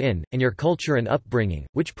develops in, and your culture and upbringing,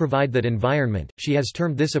 which provide that environment. She has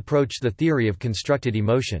termed this approach the theory of constructed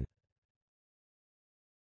emotion.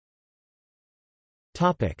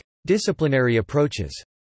 Disciplinary approaches.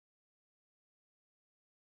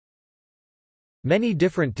 Many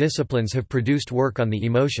different disciplines have produced work on the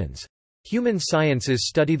emotions. Human sciences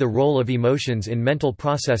study the role of emotions in mental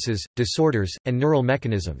processes, disorders, and neural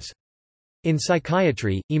mechanisms. In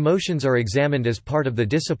psychiatry, emotions are examined as part of the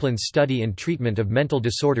discipline's study and treatment of mental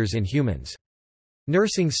disorders in humans.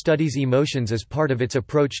 Nursing studies emotions as part of its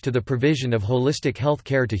approach to the provision of holistic health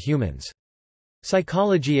care to humans.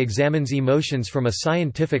 Psychology examines emotions from a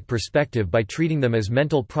scientific perspective by treating them as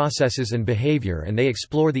mental processes and behavior, and they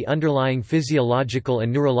explore the underlying physiological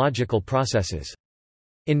and neurological processes.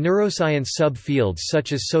 In neuroscience subfields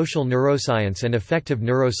such as social neuroscience and affective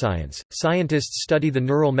neuroscience, scientists study the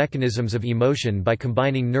neural mechanisms of emotion by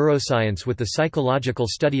combining neuroscience with the psychological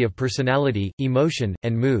study of personality, emotion,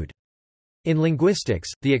 and mood. In linguistics,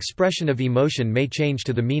 the expression of emotion may change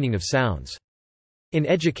to the meaning of sounds. In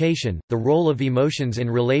education, the role of emotions in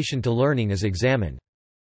relation to learning is examined.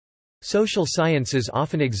 Social sciences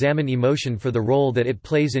often examine emotion for the role that it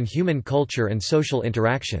plays in human culture and social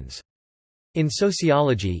interactions. In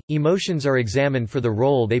sociology, emotions are examined for the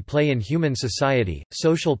role they play in human society,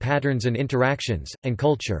 social patterns and interactions, and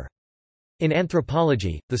culture. In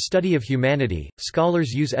anthropology, the study of humanity,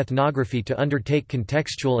 scholars use ethnography to undertake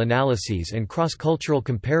contextual analyses and cross-cultural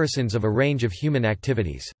comparisons of a range of human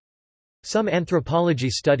activities. Some anthropology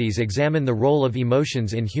studies examine the role of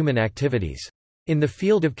emotions in human activities. In the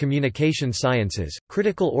field of communication sciences,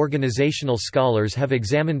 critical organizational scholars have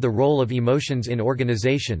examined the role of emotions in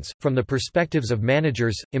organizations, from the perspectives of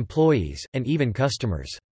managers, employees, and even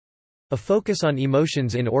customers. A focus on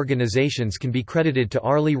emotions in organizations can be credited to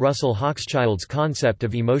Arlie Russell Hochschild's concept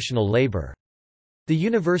of emotional labor. The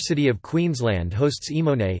University of Queensland hosts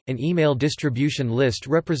Emone, an email distribution list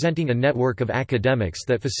representing a network of academics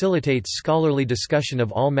that facilitates scholarly discussion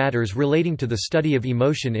of all matters relating to the study of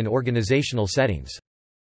emotion in organizational settings.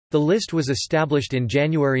 The list was established in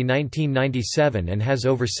January 1997 and has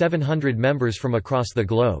over 700 members from across the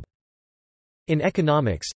globe. In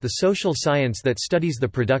economics, the social science that studies the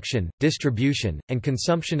production, distribution, and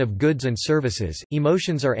consumption of goods and services,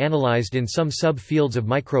 emotions are analyzed in some sub-fields of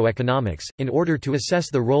microeconomics, in order to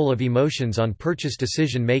assess the role of emotions on purchase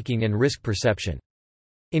decision-making and risk perception.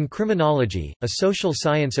 In criminology, a social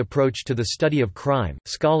science approach to the study of crime,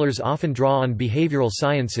 scholars often draw on behavioral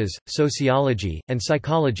sciences, sociology, and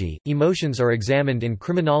psychology. Emotions are examined in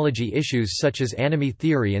criminology issues such as enemy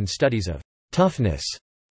theory and studies of toughness,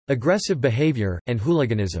 aggressive behavior, and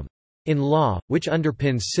hooliganism. In law, which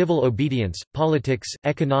underpins civil obedience, politics,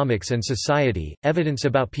 economics and society, evidence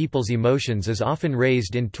about people's emotions is often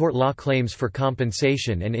raised in tort law claims for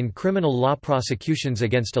compensation and in criminal law prosecutions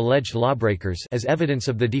against alleged lawbreakers as evidence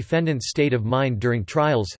of the defendant's state of mind during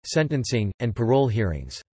trials, sentencing, and parole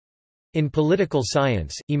hearings. In political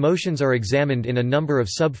science, emotions are examined in a number of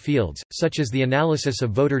sub-fields, such as the analysis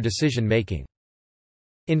of voter decision-making.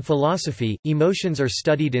 In philosophy, emotions are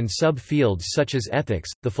studied in sub-fields such as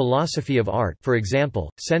ethics, the philosophy of art, for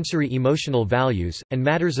example, sensory emotional values, and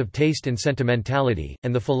matters of taste and sentimentality,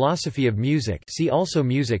 and the philosophy of music, see also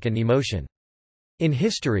music and emotion. In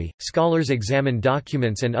history, scholars examine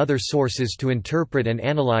documents and other sources to interpret and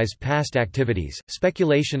analyze past activities.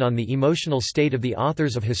 Speculation on the emotional state of the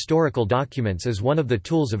authors of historical documents is one of the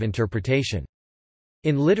tools of interpretation.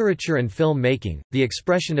 In literature and film making, the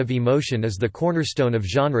expression of emotion is the cornerstone of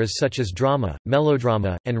genres such as drama,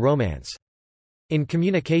 melodrama, and romance. In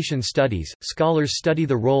communication studies, scholars study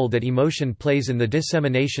the role that emotion plays in the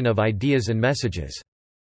dissemination of ideas and messages.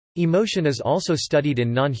 Emotion is also studied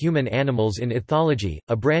in non-human animals in ethology,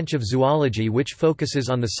 a branch of zoology which focuses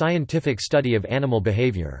on the scientific study of animal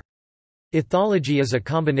behavior. Ethology is a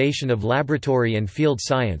combination of laboratory and field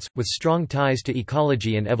science, with strong ties to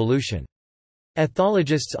ecology and evolution.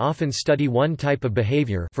 Ethologists often study one type of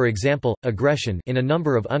behavior, for example, aggression, in a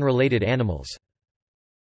number of unrelated animals.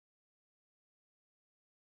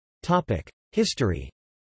 History.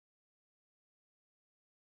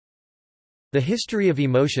 The history of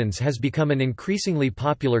emotions has become an increasingly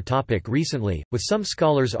popular topic recently, with some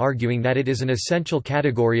scholars arguing that it is an essential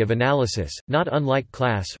category of analysis, not unlike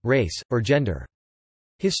class, race, or gender.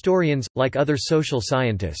 Historians, like other social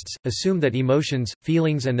scientists, assume that emotions,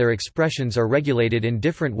 feelings and their expressions are regulated in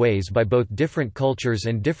different ways by both different cultures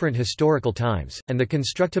and different historical times, and the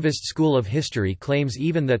constructivist school of history claims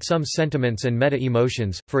even that some sentiments and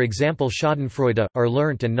meta-emotions, for example schadenfreude, are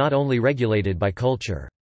learnt and not only regulated by culture.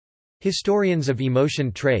 Historians of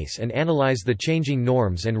emotion trace and analyze the changing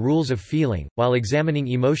norms and rules of feeling, while examining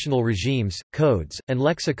emotional regimes, codes, and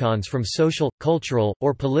lexicons from social, cultural,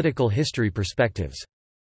 or political history perspectives.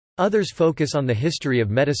 Others focus on the history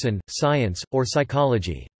of medicine, science, or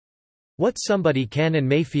psychology. What somebody can and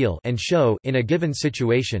may feel and show in a given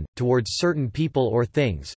situation, towards certain people or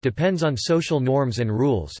things, depends on social norms and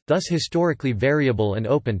rules, thus historically variable and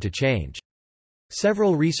open to change.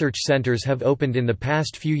 Several research centers have opened in the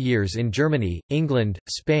past few years in Germany, England,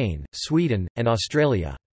 Spain, Sweden, and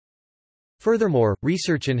Australia. Furthermore,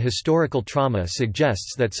 research in historical trauma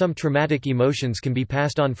suggests that some traumatic emotions can be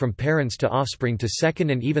passed on from parents to offspring to second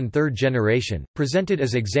and even third generation, presented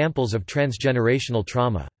as examples of transgenerational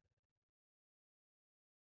trauma.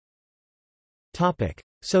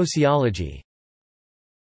 Sociology.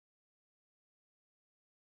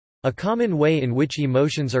 A common way in which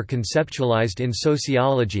emotions are conceptualized in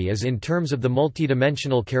sociology is in terms of the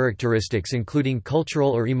multidimensional characteristics including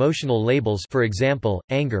cultural or emotional labels, for example,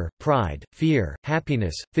 anger, pride, fear,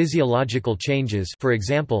 happiness, physiological changes, for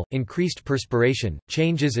example, increased perspiration,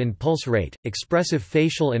 changes in pulse rate, expressive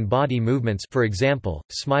facial and body movements, for example,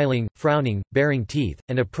 smiling, frowning, baring teeth,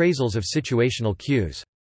 and appraisals of situational cues.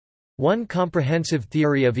 One comprehensive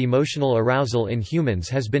theory of emotional arousal in humans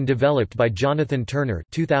has been developed by Jonathan Turner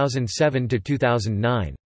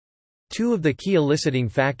 2007–2009. Two of the key eliciting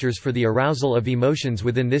factors for the arousal of emotions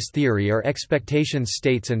within this theory are expectations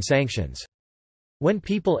states and sanctions. When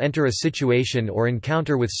people enter a situation or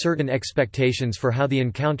encounter with certain expectations for how the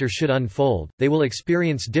encounter should unfold, they will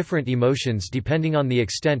experience different emotions depending on the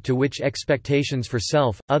extent to which expectations for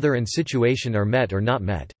self, other and situation are met or not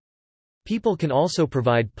met. People can also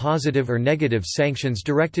provide positive or negative sanctions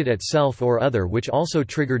directed at self or other, which also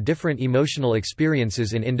trigger different emotional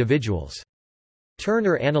experiences in individuals.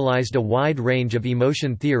 Turner analyzed a wide range of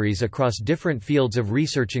emotion theories across different fields of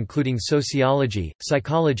research including sociology,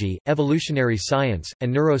 psychology, evolutionary science,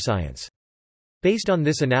 and neuroscience. Based on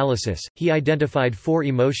this analysis, he identified 4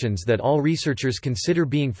 emotions that all researchers consider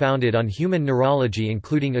being founded on human neurology,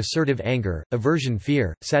 including assertive anger, aversion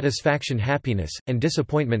fear, satisfaction happiness, and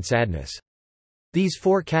disappointment sadness. These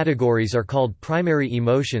 4 categories are called primary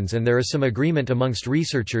emotions, and there is some agreement amongst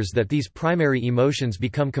researchers that these primary emotions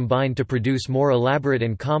become combined to produce more elaborate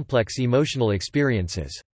and complex emotional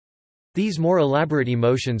experiences. These more elaborate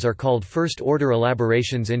emotions are called first-order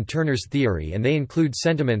elaborations in Turner's theory, and they include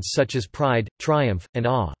sentiments such as pride, triumph, and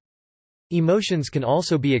awe. Emotions can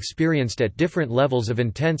also be experienced at different levels of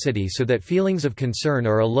intensity, so that feelings of concern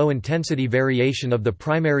are a low-intensity variation of the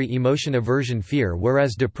primary emotion aversion fear,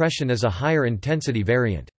 whereas depression is a higher intensity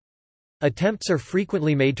variant. Attempts are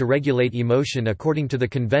frequently made to regulate emotion according to the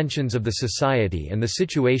conventions of the society and the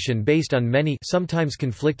situation based on many sometimes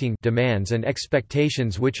conflicting demands and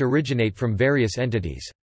expectations which originate from various entities.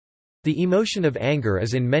 The emotion of anger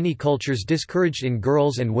is in many cultures discouraged in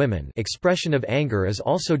girls and women. Expression of anger is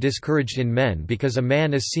also discouraged in men because a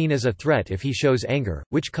man is seen as a threat if he shows anger,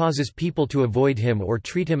 which causes people to avoid him or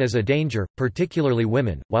treat him as a danger, particularly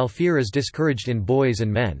women, while fear is discouraged in boys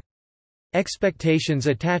and men. Expectations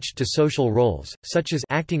attached to social roles, such as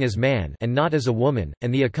acting as man and not as a woman,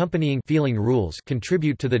 and the accompanying feeling rules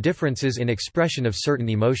contribute to the differences in expression of certain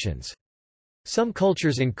emotions. Some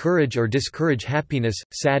cultures encourage or discourage happiness,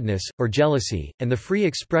 sadness, or jealousy, and the free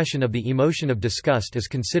expression of the emotion of disgust is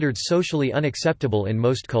considered socially unacceptable in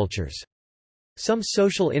most cultures. Some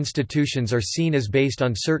social institutions are seen as based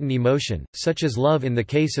on certain emotion, such as love in the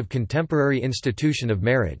case of contemporary institution of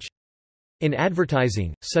marriage. In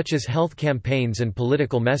advertising, such as health campaigns and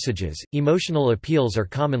political messages, emotional appeals are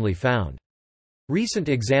commonly found. Recent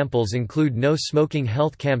examples include no-smoking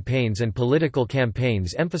health campaigns and political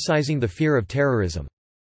campaigns emphasizing the fear of terrorism.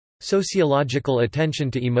 Sociological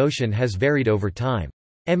attention to emotion has varied over time.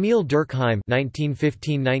 Émile Durkheim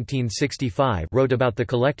 (1915–1965) wrote about the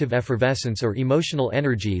collective effervescence or emotional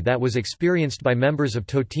energy that was experienced by members of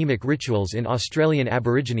totemic rituals in Australian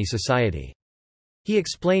Aborigine society. He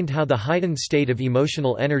explained how the heightened state of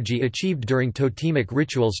emotional energy achieved during totemic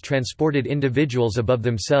rituals transported individuals above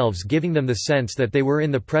themselves, giving them the sense that they were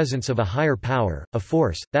in the presence of a higher power, a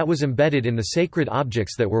force, that was embedded in the sacred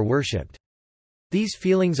objects that were worshipped. These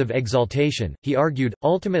feelings of exaltation, he argued,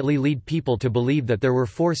 ultimately lead people to believe that there were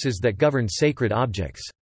forces that governed sacred objects.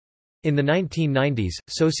 In the 1990s,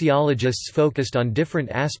 sociologists focused on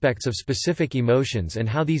different aspects of specific emotions and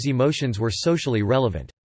how these emotions were socially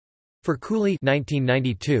relevant. For Cooley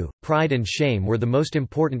 1992, pride and shame were the most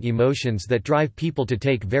important emotions that drive people to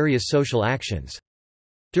take various social actions.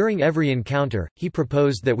 During every encounter, he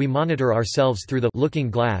proposed that we monitor ourselves through the looking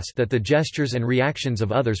glass that the gestures and reactions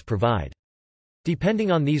of others provide. Depending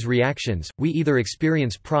on these reactions, we either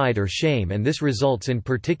experience pride or shame, and this results in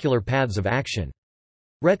particular paths of action.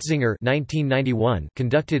 Retzinger 1991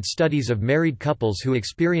 conducted studies of married couples who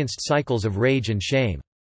experienced cycles of rage and shame.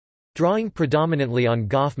 Drawing predominantly on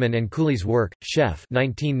Goffman and Cooley's work, Sheff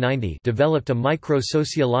 1990 developed a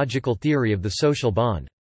micro-sociological theory of the social bond.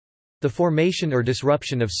 The formation or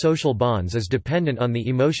disruption of social bonds is dependent on the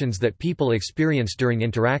emotions that people experience during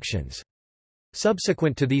interactions.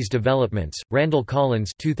 Subsequent to these developments, Randall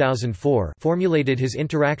Collins 2004 formulated his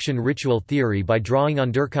interaction ritual theory by drawing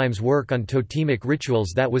on Durkheim's work on totemic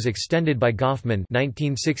rituals that was extended by Goffman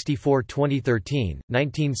 1964–2013,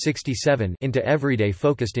 1967 into everyday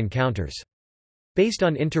focused encounters. Based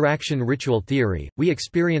on interaction ritual theory, we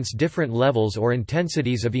experience different levels or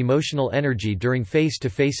intensities of emotional energy during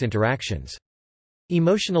face-to-face interactions.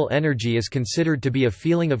 Emotional energy is considered to be a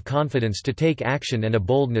feeling of confidence to take action and a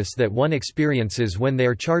boldness that one experiences when they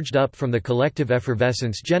are charged up from the collective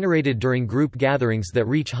effervescence generated during group gatherings that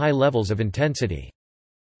reach high levels of intensity.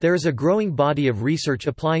 There is a growing body of research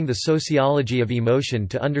applying the sociology of emotion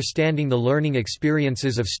to understanding the learning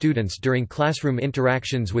experiences of students during classroom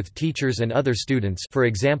interactions with teachers and other students, for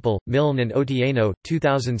example, Milne and Otieno,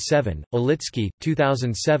 2007, Olitsky,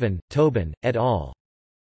 2007, Tobin, et al.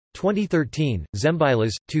 2013,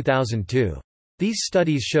 Zembailas, 2002. These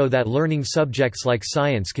studies show that learning subjects like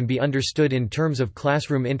science can be understood in terms of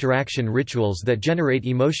classroom interaction rituals that generate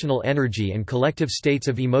emotional energy and collective states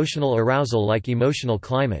of emotional arousal like emotional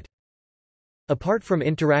climate. Apart from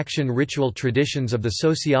interaction ritual traditions of the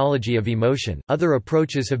sociology of emotion, other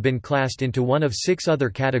approaches have been classed into one of 6 other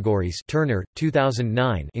categories Turner,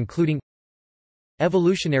 2009, including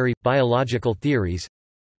evolutionary, biological theories,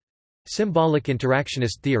 symbolic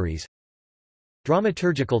interactionist theories,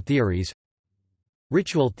 dramaturgical theories,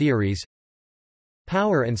 ritual theories,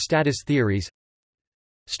 power and status theories,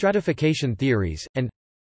 stratification theories, and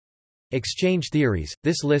exchange theories.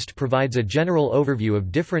 This list provides a general overview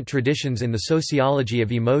of different traditions in the sociology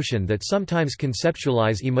of emotion that sometimes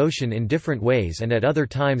conceptualize emotion in different ways and at other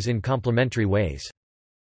times in complementary ways.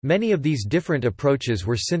 Many of these different approaches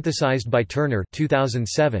were synthesized by Turner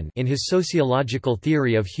 2007 in his Sociological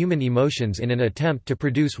Theory of Human Emotions in an attempt to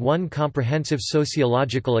produce one comprehensive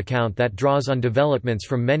sociological account that draws on developments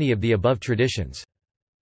from many of the above traditions.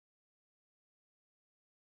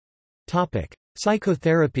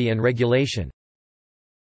 Psychotherapy and regulation.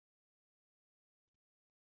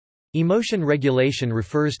 Emotion regulation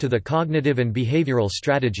refers to the cognitive and behavioral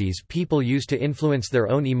strategies people use to influence their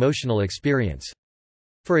own emotional experience.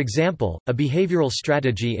 For example, a behavioral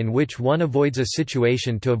strategy in which one avoids a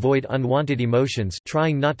situation to avoid unwanted emotions,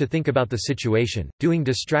 trying not to think about the situation, doing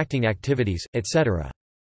distracting activities, etc.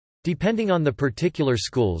 Depending on the particular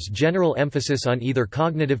school's general emphasis on either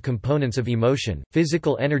cognitive components of emotion,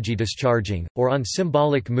 physical energy discharging, or on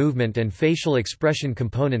symbolic movement and facial expression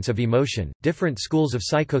components of emotion, different schools of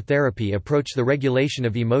psychotherapy approach the regulation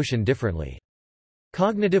of emotion differently.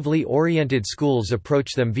 Cognitively oriented schools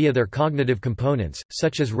approach them via their cognitive components,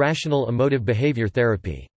 such as rational emotive behavior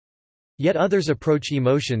therapy. Yet others approach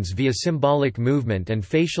emotions via symbolic movement and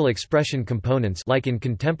facial expression components like in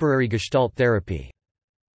contemporary Gestalt therapy.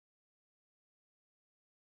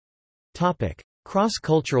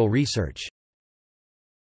 Cross-cultural research.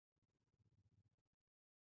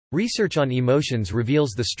 Research on emotions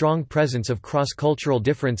reveals the strong presence of cross-cultural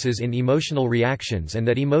differences in emotional reactions and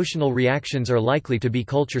that emotional reactions are likely to be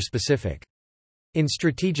culture-specific. In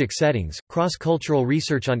strategic settings, cross-cultural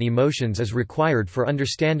research on emotions is required for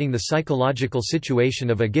understanding the psychological situation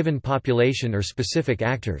of a given population or specific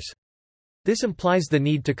actors. This implies the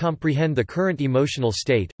need to comprehend the current emotional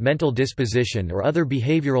state, mental disposition or other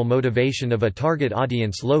behavioral motivation of a target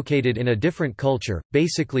audience located in a different culture,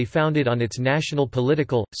 basically founded on its national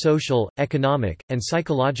political, social, economic, and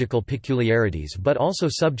psychological peculiarities but also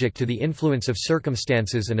subject to the influence of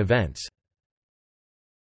circumstances and events.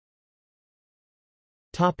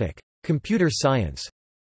 Computer science.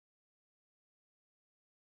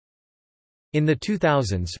 In the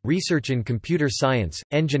 2000s, research in computer science,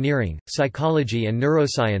 engineering, psychology and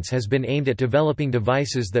neuroscience has been aimed at developing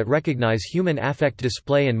devices that recognize human affect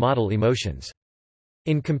display and model emotions.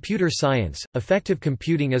 In computer science, affective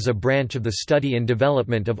computing is a branch of the study and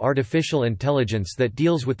development of artificial intelligence that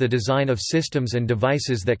deals with the design of systems and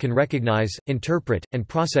devices that can recognize, interpret, and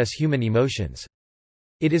process human emotions.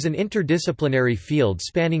 It is an interdisciplinary field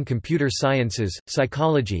spanning computer sciences,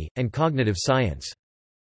 psychology, and cognitive science.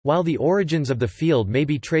 While the origins of the field may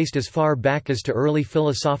be traced as far back as to early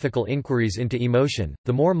philosophical inquiries into emotion,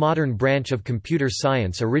 the more modern branch of computer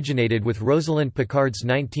science originated with Rosalind Picard's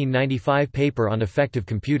 1995 paper on affective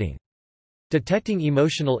computing. Detecting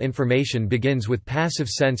emotional information begins with passive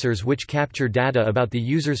sensors which capture data about the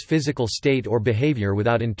user's physical state or behavior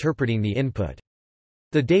without interpreting the input.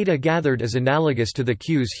 The data gathered is analogous to the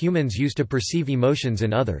cues humans use to perceive emotions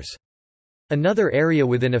in others. Another area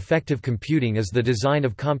within affective computing is the design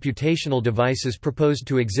of computational devices proposed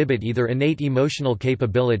to exhibit either innate emotional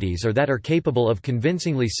capabilities or that are capable of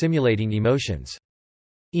convincingly simulating emotions.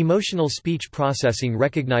 Emotional speech processing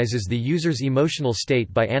recognizes the user's emotional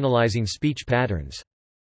state by analyzing speech patterns.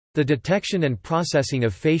 The detection and processing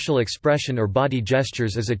of facial expression or body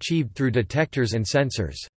gestures is achieved through detectors and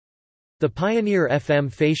sensors. The Pioneer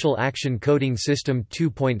FM Facial Action Coding System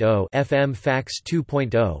 2.0 (FM Fax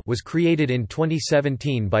 2.0) was created in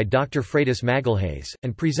 2017 by Dr. Freitas Magalhaes,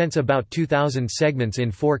 and presents about 2,000 segments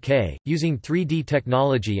in 4K, using 3D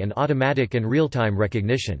technology and automatic and real-time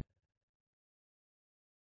recognition.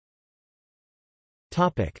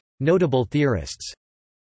 Notable theorists.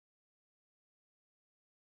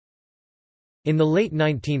 In the late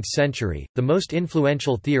 19th century, the most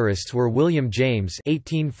influential theorists were William James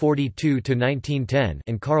 (1842–1910)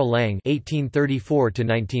 and Karl Lang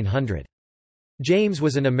 (1834–1900). James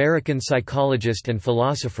was an American psychologist and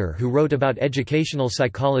philosopher who wrote about educational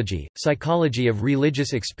psychology, psychology of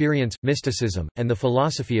religious experience, mysticism, and the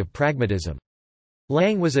philosophy of pragmatism.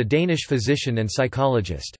 Lang was a Danish physician and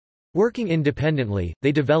psychologist. Working independently,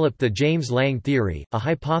 they developed the James Lange theory, a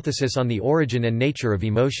hypothesis on the origin and nature of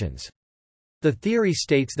emotions. The theory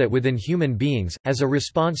states that within human beings, as a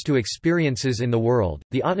response to experiences in the world,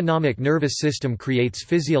 the autonomic nervous system creates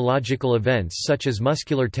physiological events such as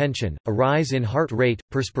muscular tension, a rise in heart rate,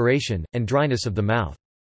 perspiration, and dryness of the mouth.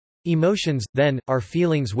 Emotions, then, are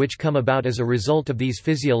feelings which come about as a result of these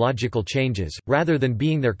physiological changes, rather than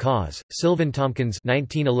being their cause. Sylvan Tompkins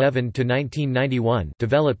 (1911–1991)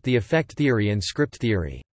 developed the affect theory and script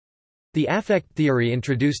theory. The affect theory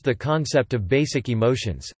introduced the concept of basic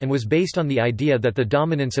emotions, and was based on the idea that the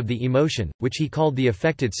dominance of the emotion, which he called the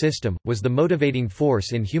affected system, was the motivating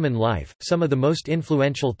force in human life. Some of the most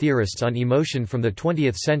influential theorists on emotion from the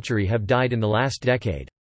 20th century have died in the last decade.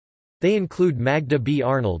 They include Magda B.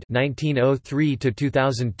 Arnold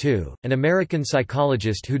 (1903–2002), an American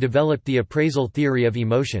psychologist who developed the appraisal theory of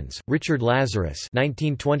emotions; Richard Lazarus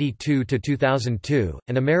 (1922–2002),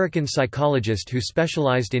 an American psychologist who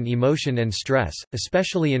specialized in emotion and stress,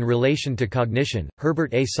 especially in relation to cognition;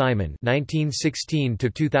 Herbert A. Simon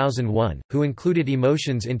 (1916–2001), who included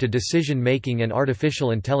emotions into decision-making and artificial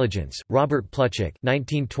intelligence; Robert Plutchik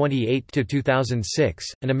 (1928–2006),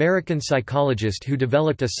 an American psychologist who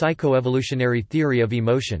developed a psychoevolutionary theory of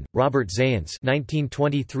emotion; Robert Zając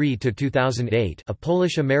 (1923–2008), a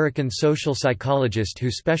Polish-American social psychologist who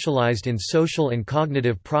specialized in social and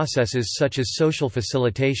cognitive processes such as social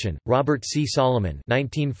facilitation; Robert C. Solomon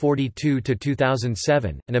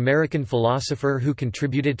 (1942–2007), an American philosopher who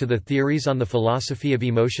contributed to the theories on the philosophy of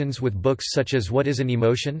emotions with books such as What is an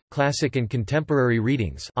Emotion? Classic and Contemporary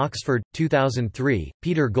Readings, Oxford, 2003;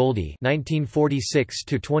 Peter Goldie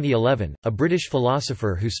 (1946–2011), a British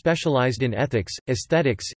philosopher who specialized in ethics,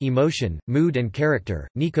 aesthetics, emotion, mood and character;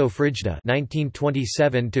 Nico Frijda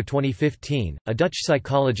 (1927–2015), a Dutch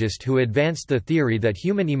psychologist who advanced the theory that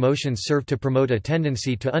human emotions serve to promote a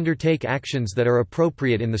tendency to undertake actions that are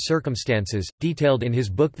appropriate in the circumstances, detailed in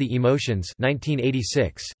his book The Emotions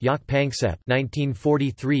 (1986). Jaak Panksepp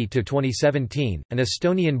 (1943–2017), an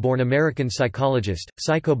Estonian-born American psychologist,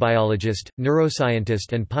 psychobiologist,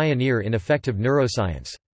 neuroscientist and pioneer in affective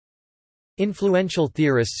neuroscience. Influential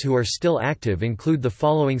theorists who are still active include the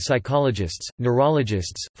following psychologists,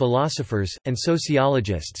 neurologists, philosophers, and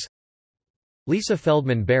sociologists: Lisa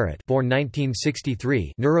Feldman Barrett, born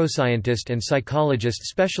 1963, neuroscientist and psychologist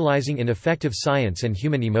specializing in affective science and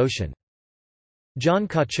human emotion. John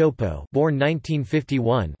Cacioppo, born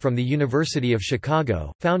 1951, from the University of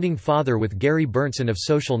Chicago, founding father with Gary Berntsen of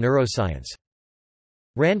social neuroscience.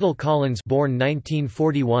 Randall Collins, born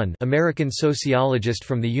 1941, American sociologist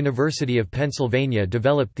from the University of Pennsylvania,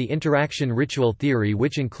 developed the interaction ritual theory,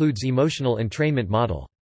 which includes emotional entrainment model.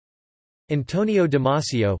 Antonio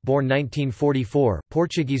Damasio, born 1944,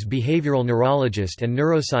 Portuguese behavioral neurologist and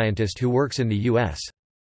neuroscientist who works in the U.S.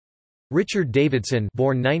 Richard Davidson,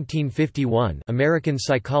 born 1951, American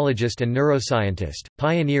psychologist and neuroscientist,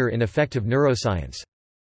 pioneer in affective neuroscience.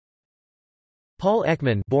 Paul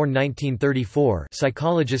Ekman, born 1934,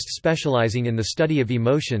 psychologist specializing in the study of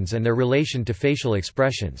emotions and their relation to facial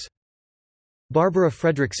expressions. Barbara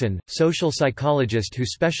Fredrickson, social psychologist who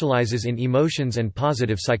specializes in emotions and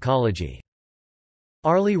positive psychology.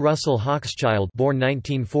 Arlie Russell Hochschild, born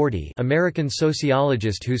 1940, American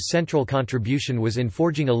sociologist whose central contribution was in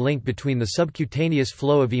forging a link between the subcutaneous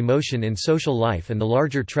flow of emotion in social life and the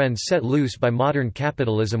larger trends set loose by modern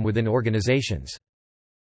capitalism within organizations.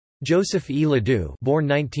 Joseph E. Ledoux, born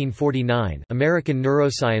 1949, American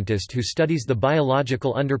neuroscientist who studies the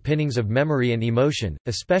biological underpinnings of memory and emotion,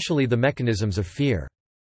 especially the mechanisms of fear.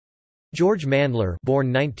 George Mandler,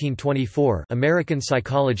 born 1924, American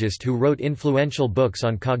psychologist who wrote influential books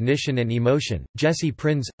on cognition and emotion. Jesse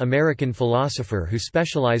Prinz, American philosopher who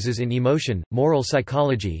specializes in emotion, moral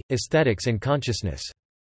psychology, aesthetics and consciousness.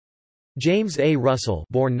 James A. Russell,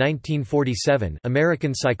 born 1947,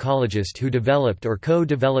 American psychologist who developed or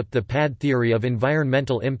co-developed the PAD theory of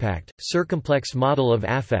environmental impact, circumplex model of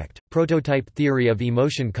affect, prototype theory of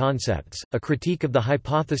emotion concepts, a critique of the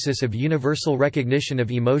hypothesis of universal recognition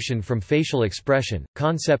of emotion from facial expression,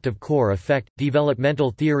 concept of core affect,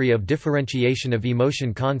 developmental theory of differentiation of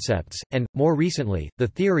emotion concepts, and, more recently, the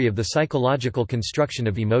theory of the psychological construction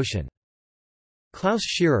of emotion. Klaus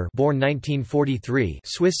Scherrer, born 1943,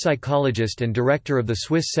 Swiss psychologist and director of the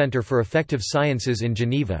Swiss Center for Affective Sciences in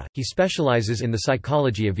Geneva, he specializes in the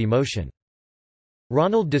psychology of emotion.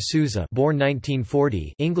 Ronald de Souza, born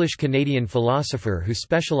 1940, English-Canadian philosopher who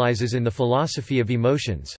specializes in the philosophy of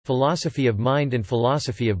emotions, philosophy of mind and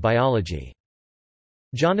philosophy of biology.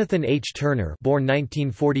 Jonathan H. Turner, born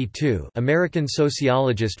 1942, American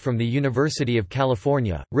sociologist from the University of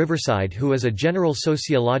California, Riverside, who is a general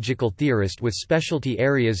sociological theorist with specialty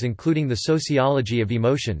areas including the sociology of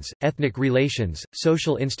emotions, ethnic relations,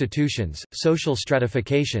 social institutions, social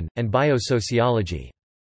stratification, and biosociology.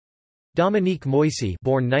 Dominique Moissy,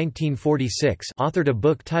 born 1946, authored a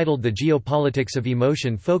book titled The Geopolitics of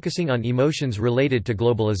Emotion, focusing on emotions related to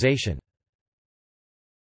globalization.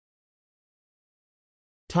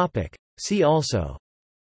 See also.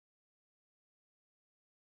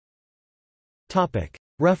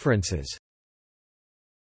 References.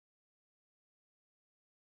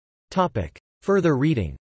 Further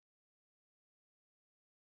reading.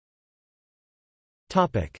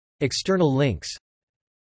 External links.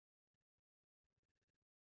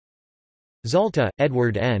 Zalta,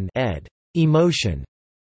 Edward N. ed. Emotion.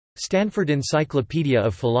 Stanford Encyclopedia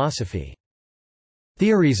of Philosophy.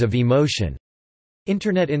 Theories of Emotion.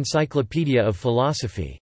 Internet Encyclopedia of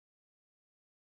Philosophy.